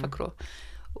اللي احنا بنفكره،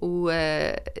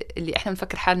 واللي احنا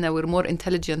بنفكر حالنا we're more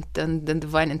intelligent than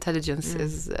divine intelligence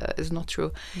is not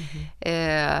true.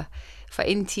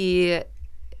 فانتي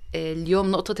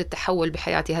اليوم نقطة التحول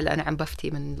بحياتي، هلا أنا عم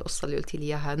بفتي من القصة اللي قلتي لي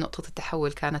إياها، نقطة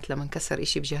التحول كانت لما انكسر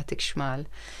إشي بجهتك شمال،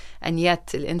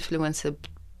 أنيات الانفلونس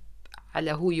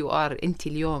على who you are، أنت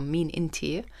اليوم مين أنت،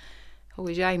 هو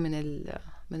جاي من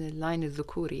اللاين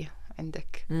الذكوري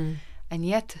عندك.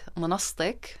 أنيات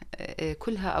منصتك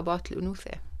كلها about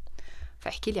الأنوثة،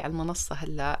 فاحكي لي على المنصة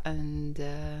هلا and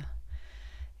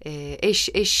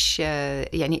إيش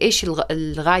يعني إيش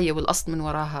الغاية والقصد من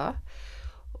وراها،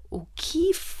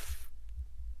 وكيف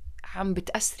عم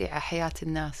بتأثري على حياة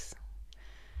الناس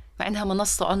مع إنها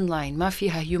منصة أونلاين ما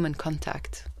فيها human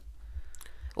contact.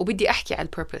 وبدي أحكي على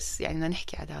البيربس، يعني بدنا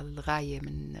نحكي على الغاية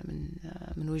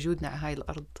من وجودنا على هاي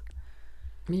الأرض.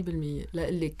 100%.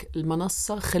 لقلك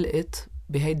المنصة خلقت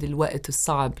بهيدا الوقت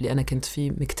الصعب اللي أنا كنت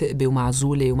فيه مكتئبة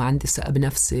ومعزولة وما عندي ثقة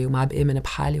بنفسي وما بآمن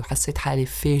بحالي وحسيت حالي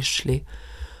فاشلة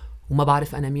وما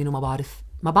بعرف أنا مين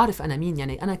ما بعرف أنا مين.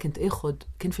 يعني أنا كنت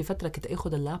في فترة كنت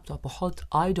أخذ اللابتوب وحط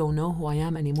I don't know who I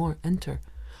am anymore enter،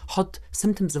 حط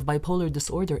symptoms of bipolar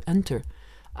disorder enter،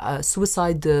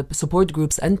 suicide support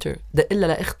groups enter. دق إلا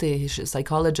لأختي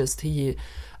psychologist، هي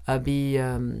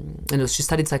she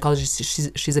studied psychology،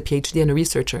 she's a PhD and a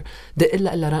researcher. دق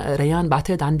إلا ريان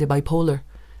بعتقد عندي bipolar،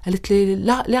 قالت لي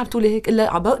لا ليه عم تقولي هيك؟ إلا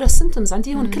عم بقرأ السيمتومز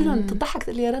عندي هون كلهم. تضحك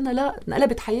تقول لي يا رنا لا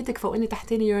انقلبت حياتك فوقني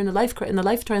تحتيني، you're in a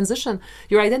life transition،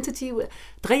 your identity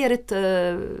تغيرت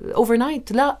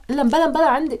overnight. لا إلا مبلا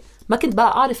عندي ما كنت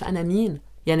بقى أعرف أنا مين،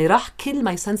 يعني راح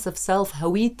كل my sense of self،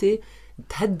 هويتي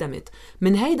تهدمت.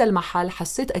 من هيدا المحل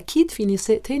حسيت أكيد في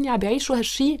نساء تاني عم بيعيشوا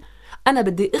هالشي. أنا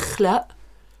بدي أخلق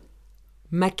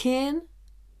مكان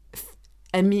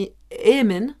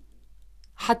آمن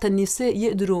حتى النساء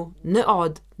يقدروا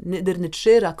نقدر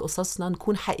نتشارك قصصنا،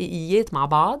 نكون حقيقيات مع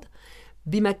بعض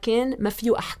بمكان ما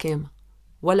فيه أحكام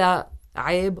ولا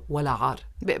عيب ولا عار.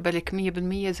 بيقبلك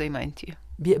 100% زي ما أنتي،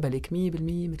 بيقبلك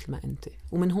 100% مثل ما أنت.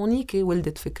 ومن هونيك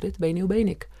ولدت فكرة بيني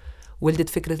وبينك، ولدت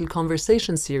فكرة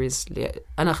الconversation series اللي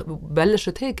أنا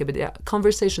بلشت هيك، بدي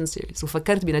conversation series،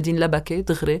 وفكرت بنادين لبكة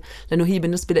دغري لأنه هي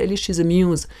بالنسبة لي she's a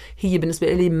muse، هي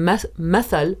بالنسبة لي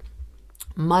مثل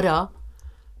مرة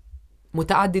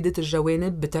متعددة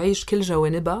الجوانب، بتعيش كل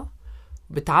جوانبها،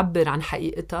 بتعبر عن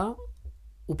حقيقتها،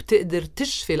 وبتقدر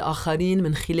تشفي الآخرين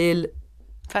من خلال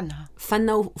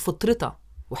فنها وفطرتها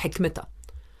وحكمتها.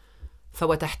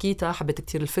 فوقت حكيتها حبيت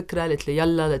كتير الفكرة، قالت لي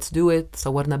يلا let's do it.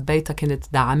 صورنا ببيتها، كانت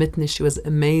دعمتني، she was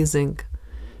amazing.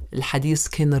 الحديث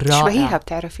كان رائع. شويها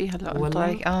بتعرفيها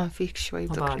هلا فيك شوي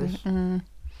بتذكرني.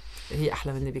 هي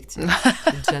أحلى مني بكتير،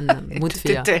 بتجنن موت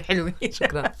فيها. حلوة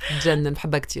شكرا، بتجنن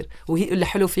بحبها كتير. وهي اللي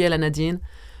حلو فيها لنادين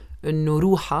إنه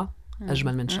روحها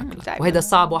أجمل من شكلها، وهذا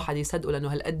صعب واحد يصدقه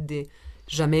لأنه هالقد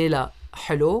جمالها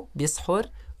حلو بيسحر،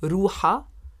 روحها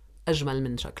أجمل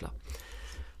من شكلها.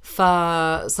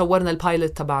 فصورنا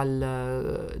البايلوت تبع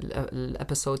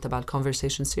الابيسود تبع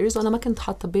الكونفرسيشن سيريز، وانا ما كنت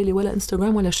حاطه بالي ولا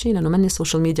انستغرام ولا شيء لانه ماني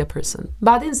سوشيال ميديا بيرسون.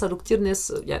 بعدين صاروا كتير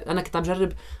ناس، يعني انا كنت عم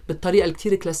جرب بالطريقه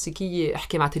الكتير كلاسيكيه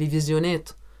احكي مع تلفزيونات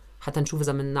حتى نشوف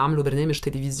اذا بنعملوا برنامج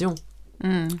تلفزيون،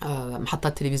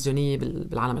 محطات تلفزيونيه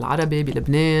بالعالم العربي،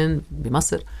 بلبنان،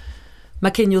 بمصر. ما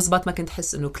كان يزبط، ما كنت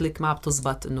حس انه كليك ما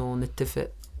بتزبط انه نتفق.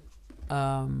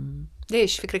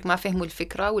 ليش فكرك ما فهموا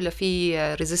الفكرة ولا في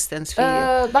ريزيستنس في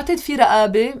بعتقد في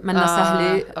رقابة منا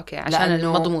سهلة. أوكي عشان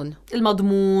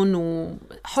المضمون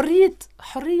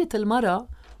حرية المرأة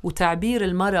وتعبير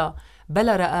المرأة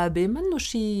بلا رقابة منه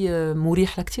شيء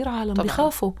مريح لكتير عالم. طبعاً.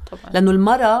 بيخافوا طبعاً. لأنه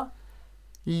المرأة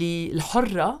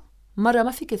الحرة مرة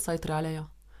ما فيك تسيطر عليها.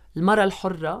 المرأة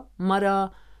الحرة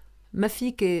مرة ما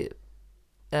فيك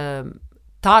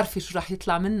تعرفي شو رح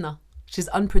يطلع منها. she's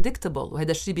unpredictable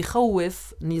وهذا الشيء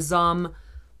بيخوف نظام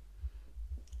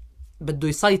بده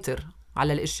يسيطر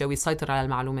على الاشياء ويسيطر على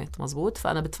المعلومات. مزبوط.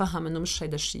 فأنا بتفهم إنه مش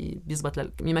هيدا الشيء بيزبط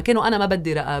بما كانوا أنا ما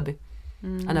بدي رقابة.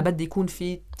 أنا بدي يكون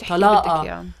في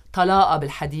طلاقة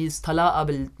بالحديث، طلاقة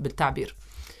بالتعبير.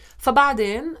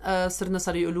 فبعدين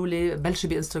صار يقولوا لي بلشي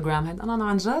بإنستغرام. أنا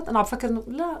عن جد أنا عم بفكر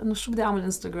إنه شو بدي أعمل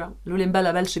إنستغرام. قالوا لي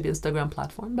مبلا بلشي بإنستغرام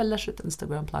بلاتفورم. بلشت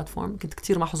إنستغرام بلاتفورم. كنت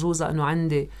كتير محظوظة إنه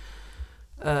عندي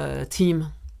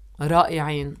تيم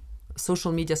رائعين،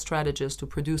 social media strategist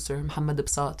وproducer محمد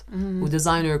بساط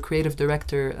وديزاينر creative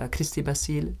director كريستي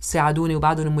باسيل ساعدوني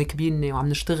وبعدهم مواكبيني وعم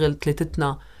نشتغل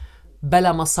ثلاثتنا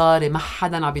بلا مصاري. ما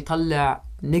حدا عم بيطلع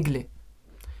نقلة.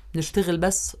 نشتغل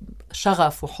بس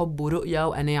شغف وحب ورؤية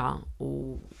وقناعة.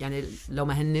 ويعني لو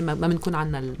ما هن ما بنكون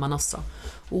عنا المنصة.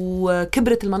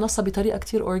 وكبرت المنصة بطريقة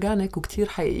كتير أورجانيك وكتير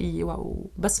حقيقية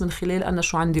وبس من خلال أنا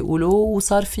شو عندي أقوله.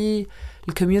 وصار في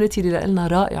الكوميونيتي اللي لنا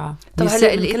رائعة. طب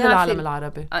هلا من كل العالم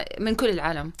العربي. من كل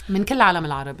العالم. من كل العالم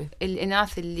العربي.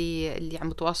 الإناث اللي عم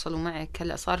بتواصلوا معك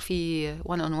هلا صار في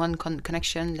one on one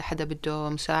connection لحدا بده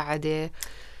مساعدة.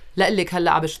 لقلك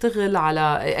هلا عم بشتغل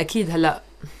على أكيد هلا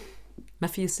ما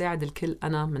في يساعد الكل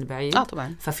أنا من بعيد.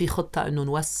 طبعا. ففي خطة إنه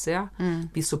نوسع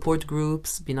بسبورت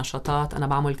جروبس بنشاطات. أنا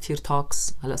بعمل كتير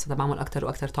توكس. هلأ صرت بعمل أكتر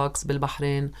وأكتر توكس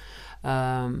بالبحرين.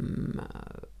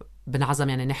 بنعزم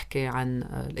يعني نحكي عن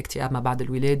الاكتئاب ما بعد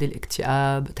الولادة،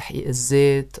 الاكتئاب، تحقيق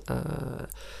الذات،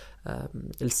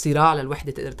 الصراع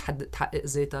للوحدة تقدر تحقق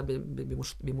ذاتها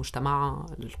بمجتمعها،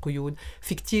 القيود.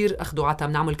 في كتير أخدوا عطا.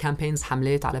 بنعمل كامبينز،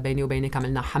 حملات على بيني وبينك.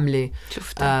 عملنا حملة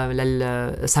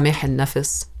للسماح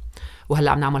النفس.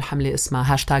 وهلأ عم نعمل حملة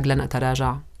اسمها هاشتاج لن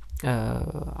أتراجع.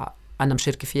 أنا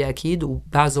مشاركة فيها أكيد.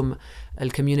 وبعزم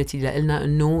الكوميونيتي لقلنا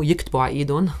إنه يكتبوا على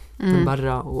إيدهم من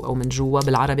برا أو من جوا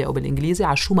بالعربي أو بالإنجليزي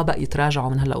على شو ما بقى يتراجعوا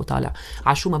من هلأ وطالع،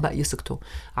 على شو ما بقى يسكتوا،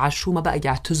 على شو ما بقى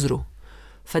يعتذروا.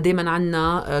 فدايما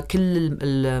عنا كل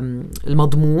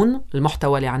المضمون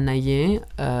المحتوى اللي عنا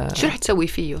إياه. شو رح تسوي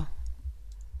فيه؟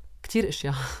 كتير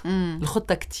إشياء.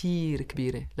 الخطة كتير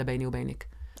كبيرة لبيني وبينك.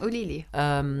 قولي لي.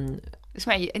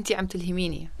 اسمعي أنت عم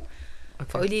تلهميني.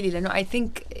 فقولي لي لأنه I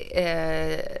think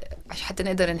عشان حتى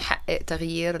نقدر نحقق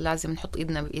تغيير لازم نحط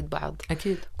إيدنا بإيد بعض.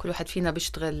 أكيد. كل واحد فينا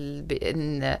بيشتغل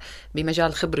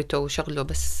بمجال خبرته وشغله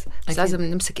بس لازم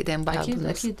نمسك إيدين بعض.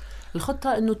 أكيد.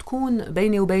 الخطة إنه تكون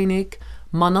بيني وبينك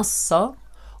منصة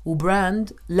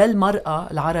وبراند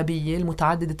للمرأة العربية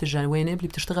المتعددة الجوانب اللي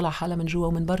بتشتغل على حالها من جوا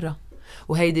ومن برا.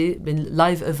 وهيدي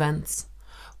لايف ايفنتس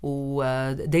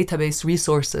وداتابيس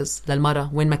ريسورسز للمرأة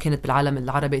وين ما كانت بالعالم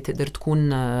العربي تقدر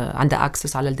تكون عندها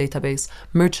اكسس على الداتابيس.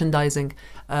 merchandising,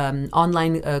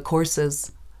 online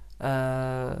courses,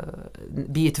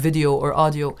 be it video or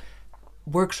audio,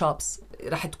 workshops.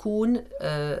 رح تكون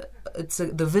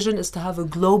the vision is to have a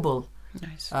global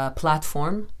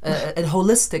platform, a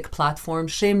holistic platform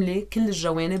شاملة كل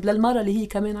الجوانب للمرأة اللي هي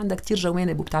كمان عندها كتير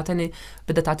جوانب وبتعتني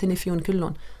بدها تعتني فيهم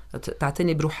كلهم.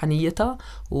 تعتني بروحانيتها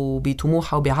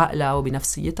وبطموحها وبعقلها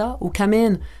وبنفسيتها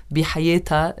وكمان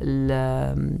بحياتها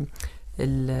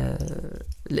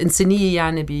الإنسانية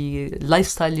يعني باللايف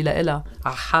ستايل اللي لها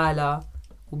على حالها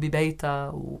وببيتها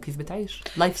وكيف بتعيش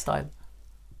لايف ستايل.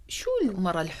 شو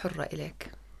المرأة الحرة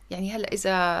إليك؟ يعني هلأ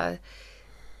إذا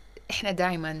إحنا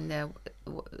دائما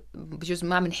بجوز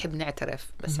ما بنحب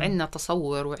نعترف بس عنا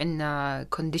تصور وعنا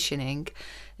conditioning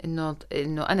إنه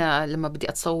أنا لما بدي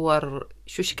أتصور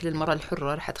شو شكل المرأة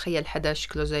الحرة رح أتخيل حدا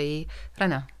شكله زي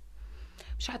رنا،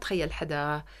 مش رح أتخيل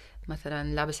حدا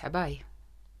مثلا لابس عباية.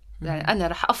 يعني أنا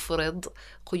رح أفرض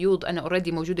قيود أنا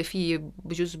أوريدي موجودة فيه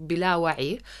بجوز بلا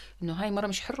وعي إنه هاي مرة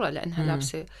مش حرة لأنها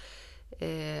لابسة.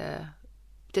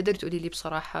 بتقدر تقولي لي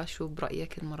بصراحة شو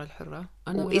برأيك المرأة الحرة؟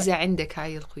 وإذا عندك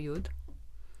هاي القيود؟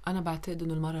 أنا بعتقد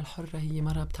إنه المرأة الحرة هي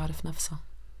مرأة بتعرف نفسها.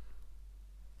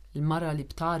 المرأة اللي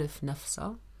بتعرف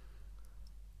نفسها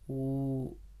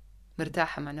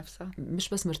مرتاحة مع نفسها. مش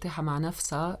بس مرتاحة مع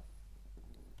نفسها،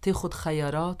 تاخد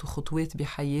خيارات وخطوات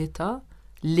بحياتها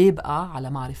لابقى على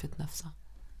معرفة نفسها.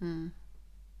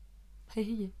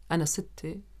 هي أنا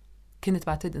ستي كنت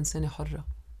بعتقد إنسانة حرة.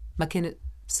 ما كانت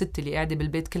ست اللي قاعدة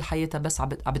بالبيت كل حياتها بس عم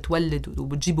بتولد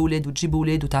وبتجيب أولاد وتجيب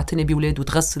أولاد وتعتني بأولاد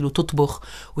وتغسل وتطبخ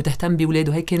وتهتم بأولاد.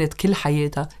 وهي كانت كل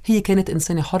حياتها هي كانت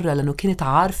إنسانة حرة لأنه كانت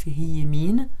عارفة هي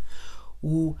مين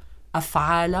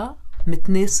أفعالها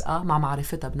متناسقة مع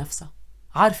معرفتها بنفسها.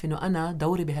 عارفة إنه أنا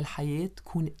دوري بهالحياة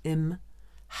كون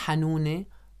حنونة،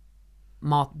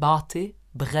 بعطي،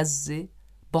 بغذي،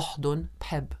 بحضن،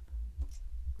 بحب.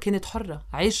 كانت حرة،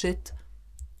 عيشت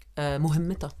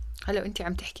مهمتها. هلا أنت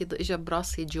عم تحكي إجا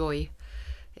براسي جوي،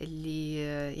 اللي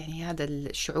يعني هذا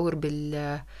الشعور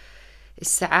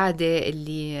بالسعادة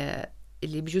اللي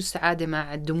بجوز سعادة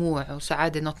مع الدموع،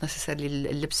 وسعادة not necessarily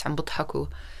اللبس عم بضحكوا.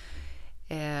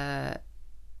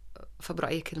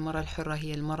 فبرأيك المرأة الحرة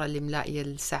هي المرأة اللي ملاقية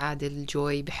السعادة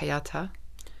الجوي بحياتها؟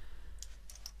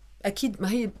 أكيد،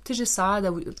 ما هي بتجي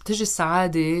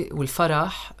السعادة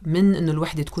والفرح من إنه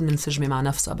الوحدة تكون منسجمة مع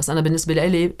نفسها. بس أنا بالنسبة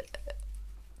لي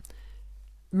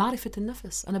معرفة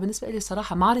النفس، أنا بالنسبة لي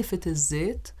صراحة معرفة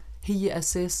الذات هي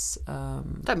أساس.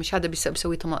 طيب مش هذا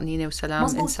بيسوي طمأنينة وسلام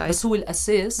مزبوط، بس هو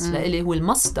الأساس لإلي، هو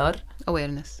المصدر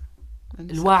awareness،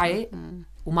 الوعي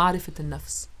ومعرفة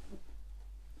النفس.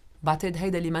 بعتقد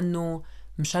هيدا اللي منه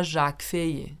مشجع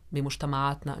كفاية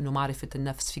بمجتمعاتنا، إنه معرفة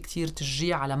النفس. في كتير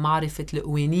تشجيع على معرفة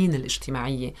القوانين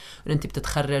الاجتماعية، إنه أنت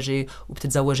بتتخرجي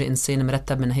وبتتزوجي إنسان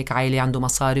مرتب من هيك عائلة عنده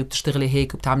مصاري، وبتشتغلي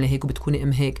هيك وبتعملي هيك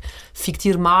وبتكوني هيك. في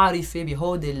كتير معرفة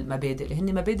بهودي المبادئ اللي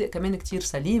هن مبادئ كمان كتير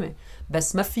سليمة،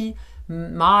 بس ما في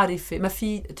معرفة، ما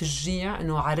في تشجيع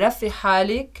إنه عرفي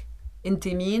حالك انت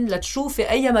مين لتشوفي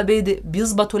اي مبادئ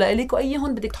بيزبطوا لإلك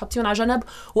وايهن بدك تحطيهم على جنب،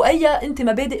 واي انت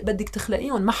مبادئ بدك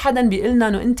تخلقيهم. ما حدا بيقلنا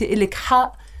انه انت إلك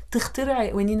حق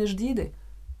تخترعي قوانين جديدة،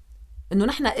 انه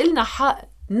نحن إلنا حق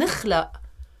نخلق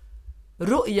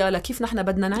رؤية لكيف نحن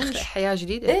بدنا نعيش، نخلق حياة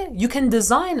جديدة. ايه you can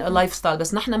design a lifestyle،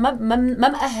 بس نحن ما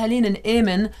مؤهلين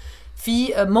نآمن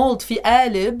في مولد، في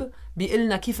قالب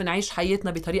بيقلنا كيف نعيش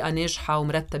حياتنا بطريقة ناجحة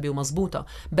ومرتبة ومزبوطة.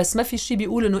 بس ما في شيء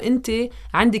بيقول إنه أنت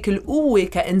عندك القوة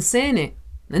كإنسانة،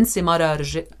 ننسي مرة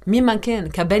رجال مين ما كان،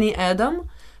 كبني آدم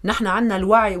نحن عنا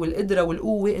الوعي والقدرة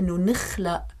والقوة إنه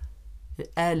نخلق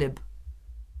قالب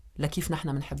لكيف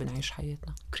نحن بنحب نعيش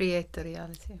حياتنا. create the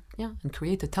reality. Yeah, and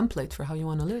create a template for how you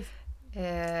want to live.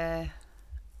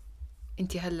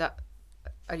 أنت هلأ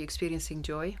are you experiencing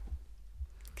joy؟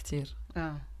 كتير.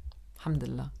 الحمد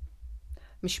لله.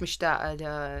 مش مشتاقة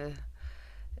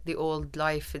the old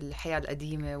life، الحياة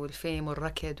القديمة والفيم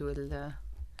والركض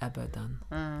أبداً.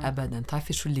 أبداً.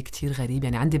 تعرفي شو اللي كتير غريب؟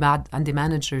 يعني عندي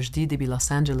مانجر جديدة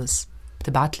بلوس أنجلوس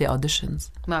بتبعت لي auditions،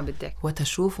 ما بدك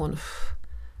وتشوفهم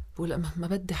بقول ما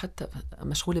بدي، حتى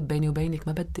مشغولة بيني وبينك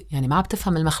ما بدي. يعني ما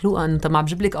بتفهم المخلوقة أنت ما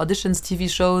بجيب لك auditions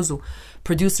TV shows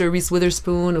وبروديوسر ريس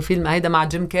ويذرسبون وفيلم هيدا مع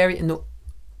جيم كاري، إنه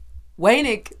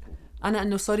وينك؟ أنا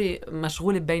إنه سوري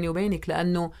مشغولة بيني وبينك،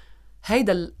 لأنه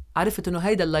هيدا عرفت إنه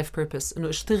هيدا اللايف بيربس، إنه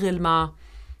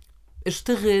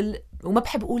اشتغل. وما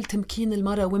بحب أقول تمكين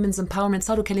المرأة women's empowerment،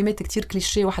 صاروا كلمات كتير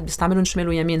كليشيه واحد بيستعملون شمال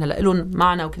ويمين، هلأ لهم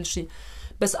معنى وكل شيء.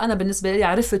 بس أنا بالنسبة لي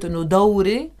عرفت إنه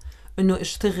دوري إنه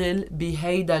اشتغل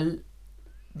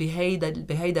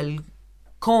بهيدا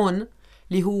الكون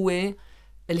اللي هو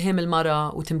إلهام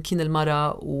المرأة وتمكين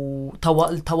المرأة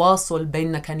والتواصل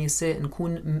بيننا كنساء،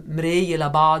 نكون مراية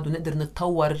لبعض ونقدر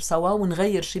نتطور سوا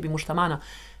ونغير شيء بمجتمعنا.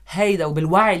 هيدا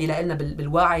وبالوعي اللي لقلنا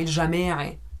بالوعي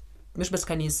الجماعي، مش بس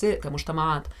كنساء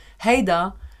كمجتمعات.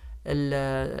 هيدا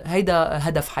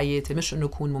هدف حياتي، مش انه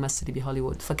اكون ممثله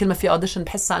بهوليوود. فكل ما في اوديشن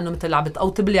بحسها انه مثل عم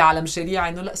بتقلي على مشاريع،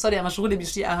 انه لا سوري مشغوله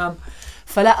بشيء اهم.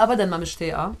 فلا ابدا ما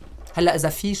مشتاقه. هلا اذا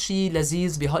في شيء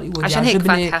لذيذ بهوليوود عشان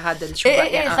يعجبني، هيك فاتحه هذا الشباك.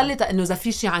 ايه خليتها انه اذا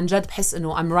في شيء عن جد بحس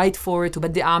انه I'm right for it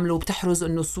وبدي اعمله، وبتحرز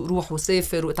انه روح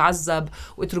وسافر واتعذب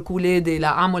واترك اولادي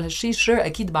لاعمل هالشيء،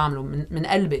 اكيد بعمله من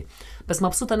قلبي. بس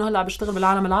مبسوطه انه هلا عم بشتغل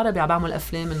بالعالم العربي، عم بعمل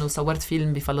افلام. انه صورت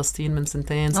فيلم بفلسطين من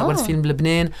 2 صورت فيلم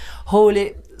بلبنان،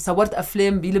 هولي صورت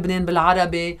افلام بلبنان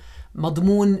بالعربي،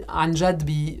 مضمون عن جد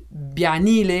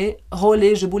بيعني لي.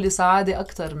 هولي جيبوا لي سعاده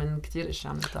اكثر من كتير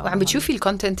اشياء عملتها. وعم بتشوفي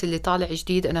الكونتنت اللي طالع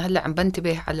جديد؟ انا هلا عم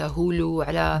بنتبه على هولو،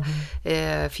 على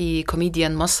في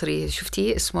كوميديان مصري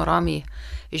شفتي اسمه رامي،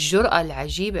 الجرأة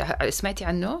العجيبة، سمعتي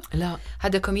عنه؟ لا.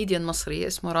 هذا كوميديان مصري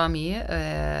اسمه رامي،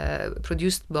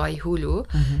 produced by هولو.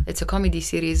 It's a comedy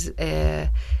series،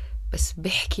 بس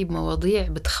بحكي بمواضيع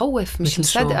بتخوف، مش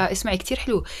مصدقة. اسمعي كتير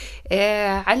حلو.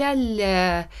 على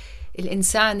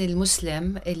الإنسان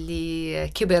المسلم اللي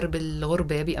كبر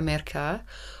بالغربة بأمريكا،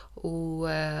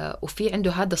 وفي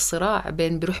عنده هذا الصراع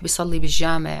بين بيروح بيصلي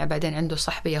بالجامع، بعدين عنده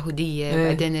صحبة يهودية،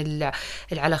 بعدين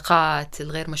العلاقات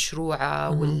الغير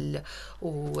مشروعة،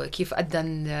 وكيف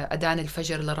أذان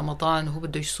الفجر لرمضان وهو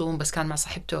بده يصوم بس كان مع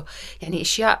صاحبته. يعني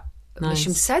أشياء مش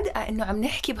مصدقة إنه عم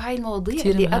نحكي بهاي المواضيع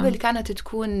اللي قبل كانت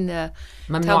تكون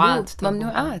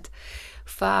ممنوعات.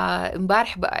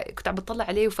 فامبارح بقى كنت عم بطلع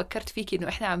عليه وفكرت فيكي إنه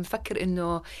إحنا عم نفكر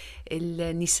إنه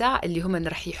النساء اللي هم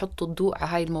رح يحطوا الضوء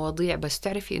على هاي المواضيع، بس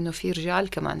تعرفي إنه في رجال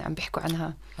كمان عم بيحكوا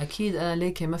عنها. أكيد أنا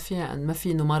ليكي ما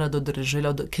في إنه مرة ضد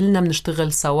الرجال، كلنا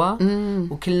بنشتغل سوا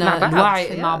وكلنا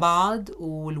الوعي مع بعض،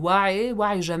 والوعي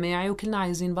وعي جماعي وكلنا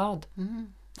عايزين بعض.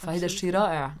 فهيدا الشيء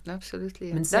رائع. Absolutely.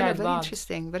 بنساعد بعض.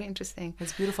 Very interesting.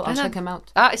 It's beautiful. I'll check him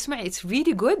out. اسمعي it's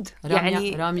really good.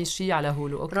 يعني رامي شيء على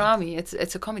هولو. أوكي. رامي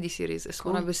it's a comedy series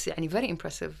اسمه بس يعني very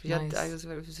impressive. جد I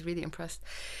was really impressed.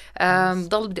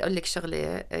 ضل بدي أقول لك شغلة.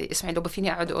 اسمعي لو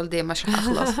بفيني أقعد all day مش رح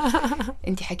أخلص.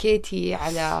 أنت حكيتي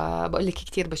على بقول لك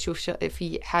كتير بشوف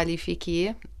في حالي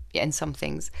فيكي in some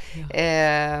things.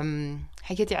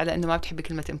 حكيتي على إنه ما بتحبي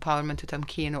كلمة empowerment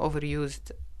وتمكين و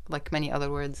overused like many other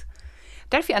words.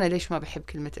 تعرفي أنا ليش ما بحب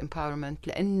كلمة empowerment؟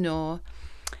 لأنه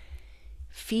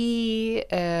في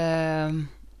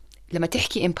لما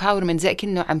تحكي empowerment زي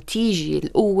كأنه عم تيجي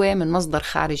القوة من مصدر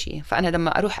خارجي. فأنا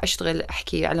لما أروح أشتغل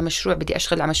أحكي على مشروع، بدي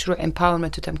أشتغل على مشروع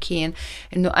empowerment وتمكين،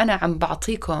 إنه أنا عم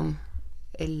بعطيكم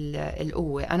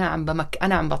القوة،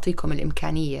 أنا عم بعطيكم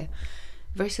الإمكانية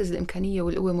versus الإمكانية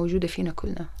والقوة موجودة فينا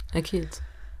كلنا. أكيد.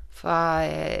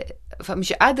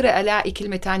 فمش قادرة ألاقي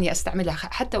كلمة تانية أستعملها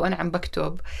حتى وأنا عم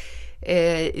بكتب.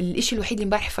 الإشي الوحيد اللي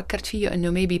امبارح فكرت فيه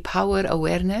إنه maybe power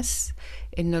awareness،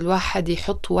 إنه الواحد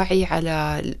يحط وعي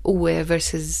على القوة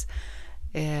versus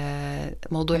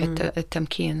موضوع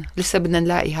التمكين. لسه بدنا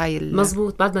نلاقي هاي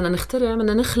مزبوط. بعد بدنا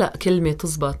بدنا نخلق كلمة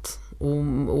تزبط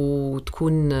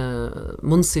وتكون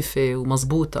منصفة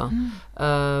ومزبوطة.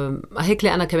 هيك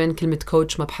لي أنا كمان كلمة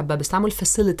coach ما بحبها، بس تعمل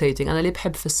facilitating. أنا ليه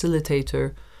بحب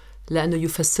facilitator؟ لأنه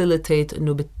you facilitate،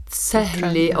 إنه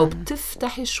بتسهلي أو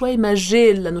بتفتحي شوي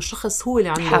مجال، لأنه الشخص هو اللي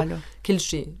عنده حاله. كل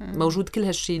شيء موجود، كل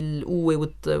هالشيء،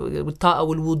 القوة والطاقة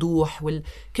والوضوح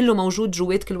كله موجود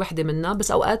جوات كل وحدة منا.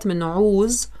 بس أوقات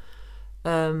منعوز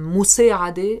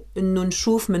مساعدة إنه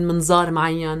نشوف من منظار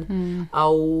معين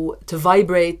أو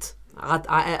تفايبريت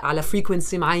على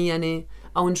frequency معينة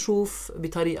أو نشوف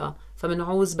بطريقة.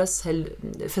 فمنعوز بس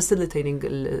facilitating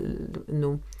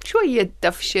إنه شوية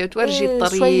دفشة تورجي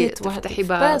الطريق، تفتحي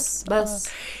باب. بس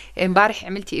امبارح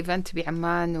عملتي إيفنت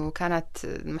بعمان وكانت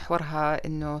محورها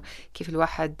إنه كيف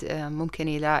الواحد ممكن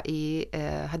يلاقي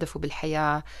هدفه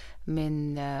بالحياة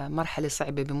من مرحلة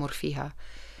صعبة بمر فيها.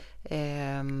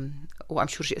 وأم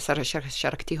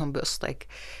شاركتيهم بقصتك.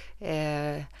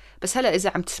 بس هلأ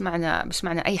إذا عم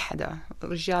بسمعنا أي حدا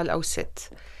رجال أو ست،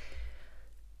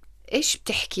 إيش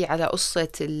بتحكي على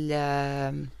قصة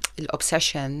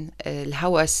الأوبسيشن،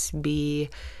 الهوس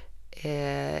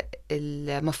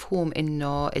بالمفهوم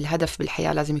إنه الهدف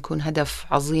بالحياة لازم يكون هدف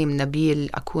عظيم نبيل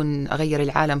أكون أغير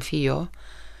العالم فيه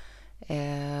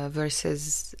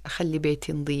versus أخلي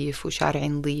بيتي نظيف وشارعي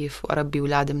نظيف وأربي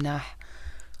أولاد مناح.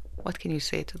 What can you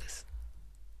say to this؟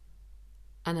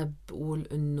 أنا بقول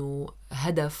إنه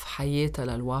هدف حياتها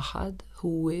للواحد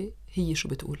هي شو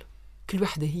بتقول. كل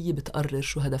وحدة هي بتقرر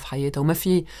شو هدف حياتها، وما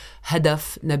في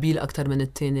هدف نبيل أكتر من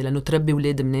التاني، لأنه تربي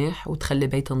ولاد مناح وتخلي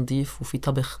بيت نظيف وفي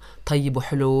طبخ طيب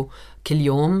وحلو كل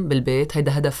يوم بالبيت.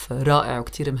 هيدا هدف رائع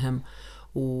وكتير مهم.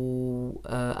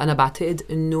 وأنا بعتقد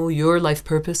إنه your life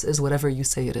purpose is whatever you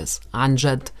say it is. عن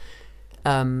جد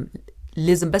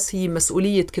لازم بس هي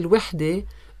مسؤولية كل وحدة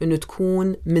إنه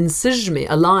تكون منسجمة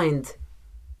aligned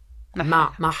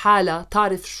مع حالة،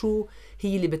 تعرف شو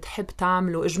هي اللي بتحب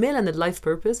تعمله. إجمالاً اللايف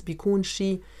بيربس بيكون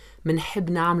شيء منحب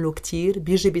نعمله كتير،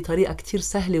 بيجي بطريقة كتير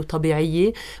سهلة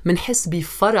وطبيعية، منحس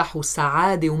بفرح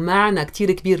وسعادة ومعنى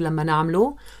كتير كبير لما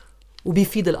نعمله،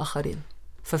 وبيفيد الآخرين.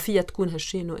 ففيها تكون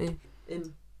هالشيء إنه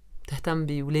تهتم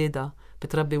بولادها،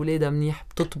 بتربي ولادها منيح،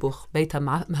 بتطبخ، بيتها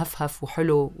مهفهف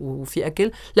وحلو وفي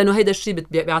أكل، لأنه هيدا الشيء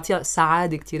بيعطيها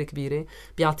سعادة كتير كبيرة،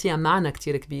 بيعطيها معنى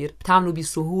كتير كبير، بتعمله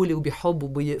بسهولة وبحب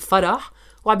وبفرح،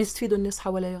 وعم بيستفيدوا الناس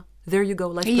حواليها. There you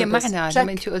go. هي معنى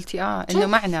لما انت قلتي انه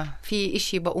معنى في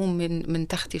اشي بقوم من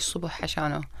تختي الصبح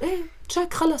عشانه.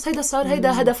 تشك خلص هيدا صار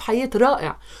هيدا هدف حياة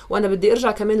رائع. وانا بدي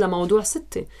ارجع كمان لموضوع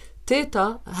ستي.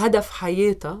 تيتا هدف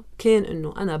حياتها كان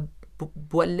انه انا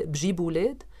بجيب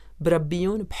اولاد،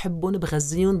 بربيهم، بحبهم،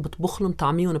 بغذيهم، بطبخلهم،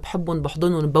 طعميهم، بحبهم،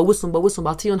 بحضنهم، ببوسهم،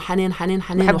 بعطيهم حنان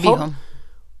وحب،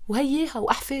 وهيها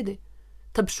واحفادي.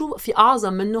 طب شو في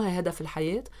اعظم منه؟ هي هدف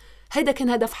الحياة. هيدا كان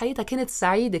هدف حياتها، كانت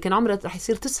سعيدة، كان عمرها رح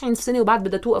يصير 90 سنة وبعد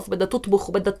بدها توقف، بدها تطبخ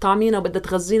وبدها تطعمينا وبدها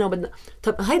تغذينا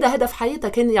طب هيدا هدف حياتها،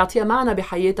 كان يعطيها معنى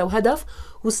بحياتها وهدف،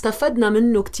 واستفدنا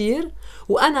منه كتير.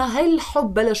 وأنا هاي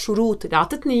الحب بلا شروط اللي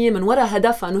عطتني إياه من وراء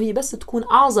هدفها إنه هي بس تكون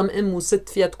أعظم أم وست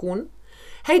فيها تكون،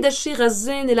 هيدا الشيء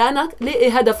غزاني لأنا لاقي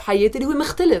هدف حياتي اللي هو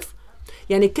مختلف.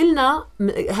 يعني كلنا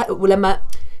ولما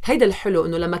هيدا الحلو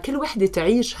إنه لما كل وحدة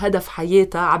تعيش هدف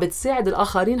حياتها عم بتساعد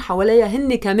الآخرين حواليها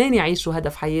هن كمان يعيشوا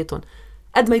هدف حياتهم.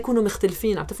 قد ما يكونوا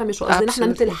مختلفين. عم تفهمي شو قصدي؟ نحن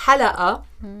مثل حلقة.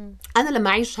 أنا لما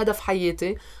أعيش هدف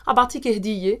حياتي عم بعطيك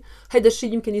هدية، هيدا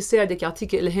الشيء يمكن يساعدك،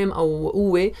 يعطيك إلهام أو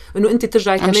قوة إنه أنت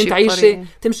ترجعي كمان تعيشي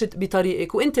تمشي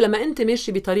بطريقك. وأنت لما أنت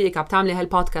ماشي بطريقك عم تعملي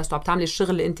هالبودكاست وعم تعملي الشغل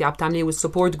اللي أنت عم تعمليه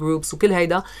والسبورت جروبس وكل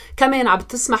هيدا، كمان عم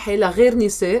تسمحي لغير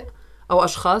نساء أو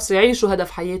أشخاص يعيشوا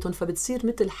هدف حياتهم. فبتصير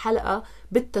مثل حلقة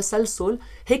بالتسلسل.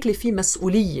 هيك اللي فيه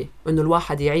مسؤولية إنه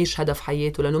الواحد يعيش هدف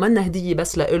حياته، لأنه منا هدية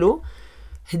بس لإله،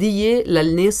 هدية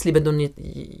للناس اللي بدهم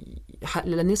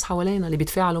للناس حوالينا اللي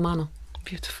بيتفاعلوا معنا.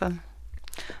 Beautiful.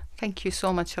 Thank you so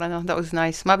much Rana. That was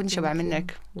nice. ما بنشبع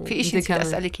منك. في إشي نسيت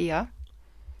أسألك إياه؟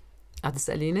 قاعد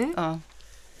تسأليني؟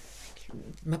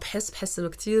 ما بحس إنه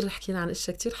كتير حكينا عن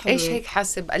إشياء كتير حلوة. إيش هيك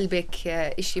حاسة بقلبك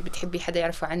إشي بتحبي حدا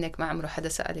يعرفه عنك ما عمره حدا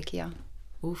سألك إياه؟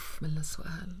 أوف من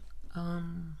السؤال.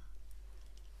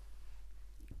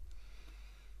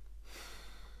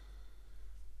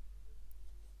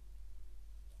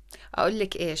 أقول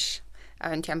لك إيش،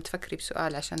 أنت عم تفكري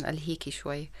بسؤال عشان ألهيكي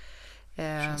شوي.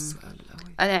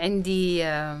 أنا عندي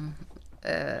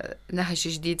نهج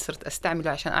جديد صرت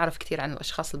أستعمله عشان أعرف كتير عن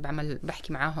الأشخاص اللي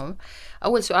بحكي معاهم.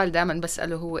 أول سؤال دائما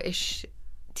بسأله هو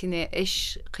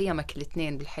إيش قيمك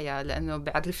الاثنين بالحياة، لأنه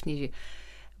بعرفني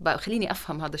خليني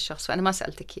أفهم هذا الشخص. فأنا ما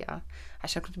سألتك إياه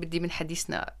عشان كنت بدي من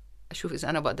حديثنا أشوف إذا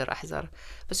أنا بقدر أحذر.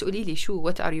 بس قولي لي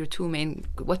شو what are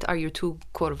your two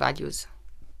core values؟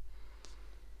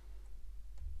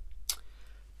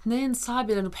 2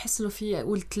 صعبة لأنه بحس إنه في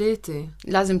أقول 3.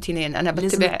 لازم 2. أنا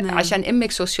بتبع عشان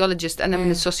أمك سوسيولوجيست. أنا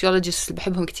من السوسيولوجيست اللي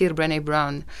بحبهم كتير بريني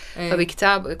براون.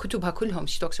 فبكتاب كتبها كلهم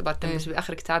she talks about them. بس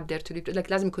بآخر كتاب Dare to Lead بتقول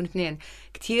لك لازم يكون 2.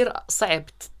 كتير صعب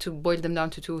to boil them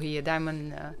down to 2. هي دائما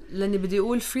لأني بدي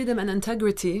أقول freedom and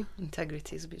integrity.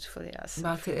 Integrity is beautiful. Yes.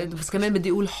 بعتقد. بس كمان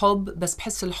بدي أقول حب. بس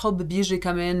بحس الحب بيجي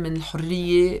كمان من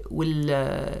الحرية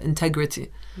integrity.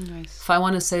 Nice. I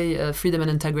want to say freedom and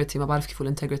integrity. ما بعرف كيف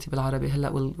integrity بالعربي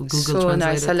هلا Google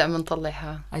Translate. هلا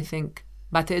بنطلعها. I think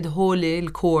بعتقد هولي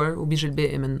الكور وبيجي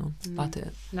الباقي منه.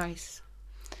 بعتقد. Nice.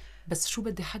 بس شو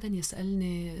بدي حدا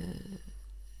يسألني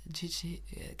جيجي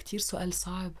كتير سؤال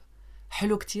صعب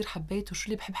حلو كتير حبيته. شو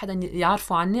اللي بحب حدا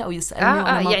يعرفوا عني أو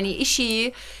يسألني يعني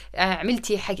إشي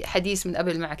عملتي حديث من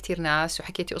قبل مع كتير ناس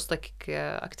وحكيتي قصتك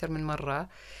أكتر من مرة،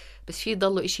 بس في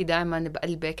ضلوا إشي دائما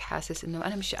بقلبك حاسس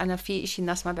إنه أنا في إشي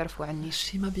الناس ما بيعرفوا عني.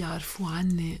 إشي ما بيعرفوا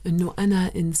عني إنه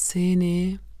أنا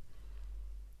إنسانة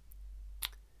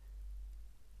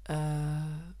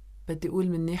بدي أقول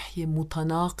من ناحية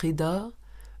متناقضة،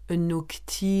 إنه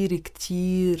كتير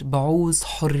كتير بعوز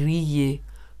حرية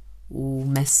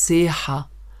ومساحة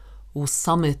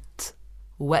وصمت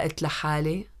ووقت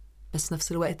لحالي، بس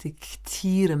نفس الوقت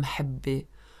كتير محبة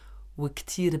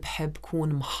وكتير بحب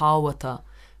كون محاوطة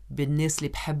بالناس اللي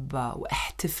بحبها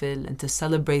واحتفل and to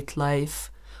celebrate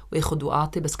life واخد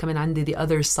وأعطي. بس كمان عندي the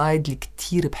other side اللي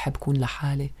كتير بحب كون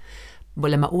لحالي.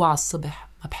 ولما أوعى الصبح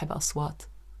ما بحب أصوات،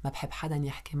 ما بحب حدا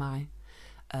يحكي معي.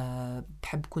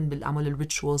 بحب كون بالعمل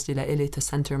الريتشوالز اللي لإلي to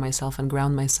center myself and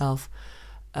ground myself.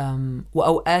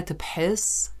 وأوقات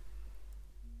بحس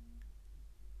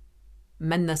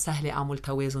منا سهلة أعمل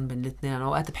توازن بين الاثنين.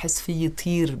 أوقات بحس فيه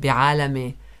يطير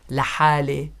بعالمي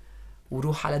لحالي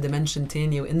وروح على dimension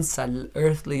تاني وانسى ال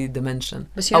earthly dimension.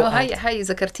 بس هاي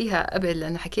ذكرتيها قبل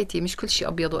أنا حكيتي مش كل شيء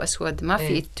أبيض وأسود. ما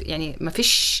في يعني ما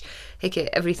فيش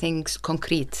هيك everything's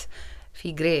concrete،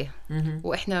 في gray.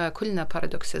 وإحنا كلنا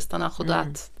paradoxes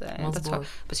تناقضات يعني.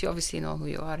 بس you obviously know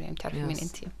who you are. يعني بتعرفي مين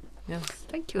أنتي.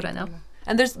 Thank you Rana.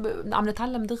 عم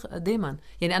نتعلم دايما.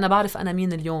 يعني أنا بعرف أنا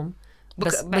مين اليوم،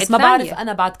 بس ما بعرف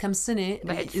أنا بعد كم سنة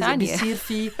إذا بيصير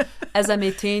في أزمة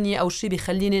تانية أو شيء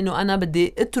بيخليني إنه أنا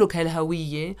بدي أترك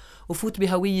هالهوية وفوت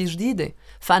بهوية جديدة.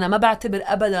 فأنا ما بعتبر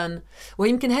أبدا.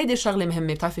 ويمكن هيدي شغلة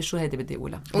مهمة. بتعرفي شو هيدي بدي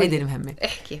أقولها؟ هيدي المهمة.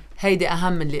 احكي. هيدي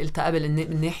أهم من اللي قلتها قبل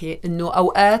من ناحية إنه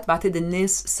أوقات بعتقد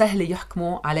الناس سهل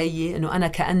يحكموا علي إنه أنا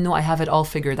كأنه I have it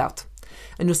all figured out.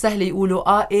 إنه سهل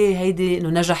يقولوا إيه هيدي إنه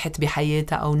نجحت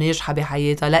بحياتها أو ناجحة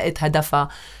بحياتها، لقت هدفها،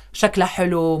 شكلها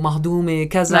حلو، مهضومة،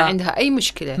 كذا،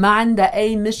 ما عندها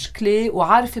أي مشكلة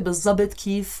وعارفة بالضبط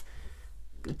كيف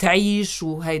تعيش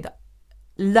وهيدا.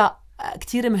 لا،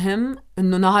 كتير مهم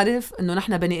إنه نعرف إنه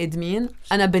نحن بني آدمين.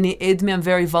 أنا بني آدمي I'm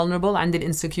very vulnerable. عندي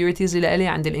الانسecurities اللي لي،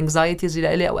 عندي الانكزايتيز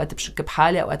اللي لي، أوقات بشك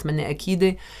بحالي، أوقات مني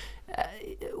أكيدة،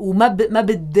 وما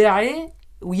بدعي.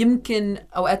 ويمكن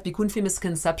أوقات بيكون في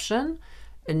misconception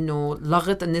إنه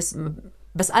لغت الناس،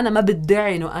 بس أنا ما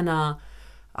بدعي إنه أنا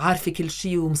عارفة كل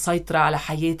شيء ومسيطرة على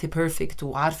حياتي بيرفكت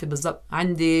وعارفة بالضبط.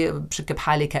 عندي بشك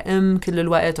بحالي كأم كل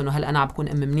الوقت، إنه هل أنا عم بكون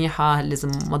أم منيحة، هل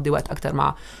لازم مضي وقت أكتر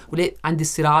مع وليه. عندي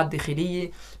صراعات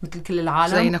داخلية مثل كل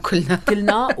العالم، زينا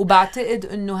كلنا. وبعتقد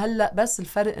إنه هلأ بس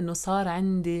الفرق إنه صار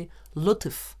عندي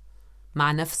لطف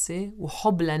مع نفسي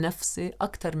وحب لنفسي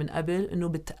أكتر من قبل، إنه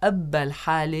بتقبل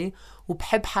حالي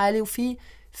وبحب حالي، وفي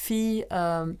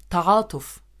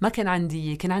تعاطف ما كان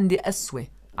عندي، كان عندي قسوة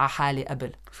على حالي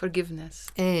قبل.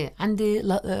 forgiveness. إيه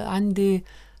عندي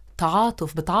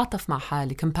تعاطف، بتعاطف مع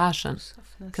حالي.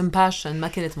 compassion ما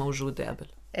كانت موجودة قبل.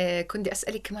 كنت بدي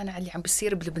أسألك كمان على اللي عم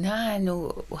بيصير بلبنان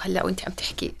وهلأ وانت عم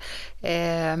تحكي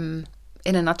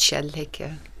in a nutshell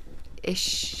هيك،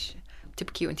 إيش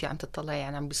بتبكي وانت عم تطلعي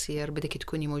عن عم بيصير؟ بدك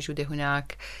تكوني موجودة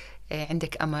هناك،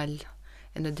 عندك أمل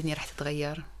إنه الدنيا رح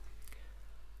تتغير؟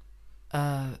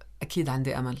 أكيد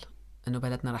عندي أمل إنه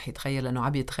بلدنا رح يتغير، لأنه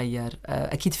عم يتغير.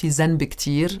 أكيد في ذنب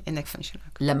كتير إنك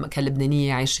لما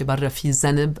كلبنانية عايشة برا، في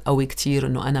ذنب قوي كتير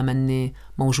إنه أنا مني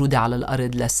موجودة على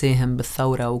الأرض لساهم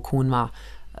بالثورة وكون مع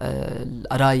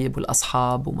القرايب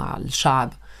والأصحاب ومع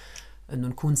الشعب، إنه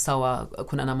نكون سوا،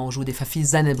 أكون أنا موجودة. ففي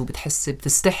ذنب وبتحسي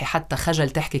بتستحي حتى خجل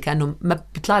تحكي، كأنه ما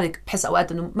بيطلع لك، بحس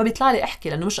أوقات إنه ما بيطلع لي أحكي،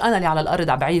 لأنه مش أنا اللي على الأرض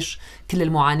عم بعيش كل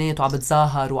المعاناة وعم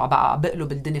بتظاهر وعم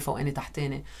بقلب الدنيا فوقاني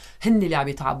تحتاني، هن اللي عم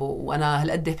يتعبوا. وأنا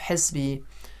هالقد بحس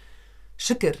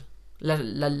بشكر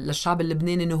للشعب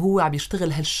اللبناني إنه هو عم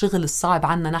يشتغل هالشغل الصعب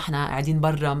عنا، نحن قاعدين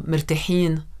برا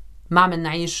مرتاحين ما عم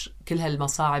نعيش كل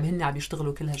هالمصاعب، هن عم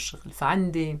يشتغلوا كل هالشغل.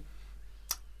 فعندي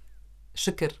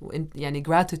شكر يعني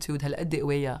gratitude هالقد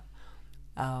قوية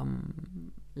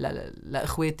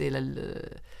لإخواتي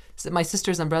my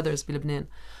sisters and brothers بلبنان.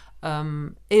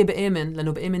 إيه بآمن،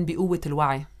 لأنه بآمن بقوة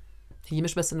الوعي. هي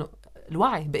مش بس إنه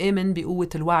الوعي، بآمن بقوة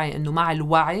الوعي، إنه مع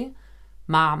الوعي،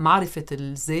 مع معرفة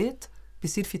الذات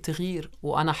بيصير في تغيير.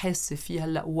 وأنا حاسة فيه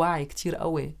هلأ وعي كتير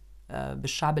قوي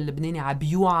بالشعب اللبناني،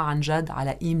 عبيوعى عن جد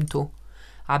على قيمته،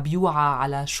 عبيوعى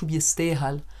على شو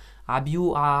بيستاهل،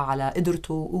 عبيوعى على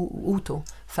قدرته وقوته.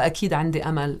 فأكيد عندي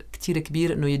أمل كتير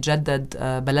كبير إنه يتجدد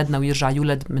بلدنا ويرجع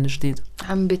يولد من جديد.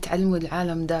 عم بتعلموا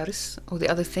العالم دارس. و the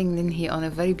other thing ننهي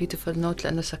on a very beautiful note،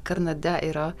 لأنه سكرنا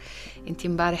الدائرة. انتي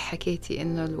مبارح حكيتي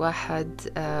إنه الواحد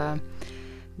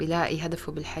بيلاقي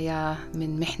هدفه بالحياة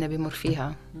من محنة بمر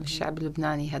فيها. الشعب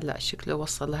اللبناني هلأ شكله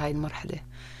وصل لهاي المرحلة،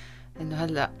 إنه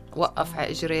هلأ وقف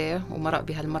على إجريه ومرق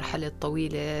بهالمرحلة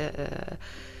الطويلة،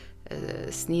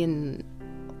 سنين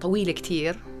طويلة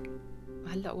كتير،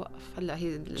 هلأ وقف. هلأ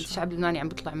هي الشعب اللبناني عم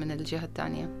بيطلع من الجهة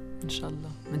الثانية إن شاء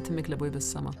الله، من تمك لبواب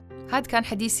السماء. هذا كان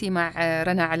حديثي مع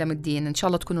رنا علم الدين. إن شاء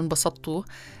الله تكونوا انبسطتوا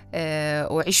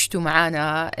وعشتوا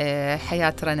معنا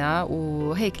حياة رنا،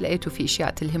 وهيك لقيتوا في إشياء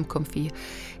تلهمكم فيه.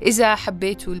 إذا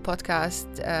حبيتوا البودكاست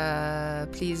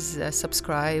بليز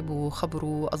سبسكرايب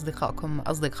وخبروا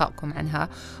أصدقائكم عنها،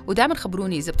 ودائما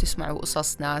خبروني إذا بتسمعوا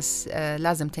قصص ناس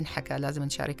لازم تنحكى، لازم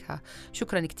نشاركها.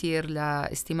 شكرا كتير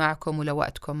لاستماعكم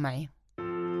ولوقتكم معي.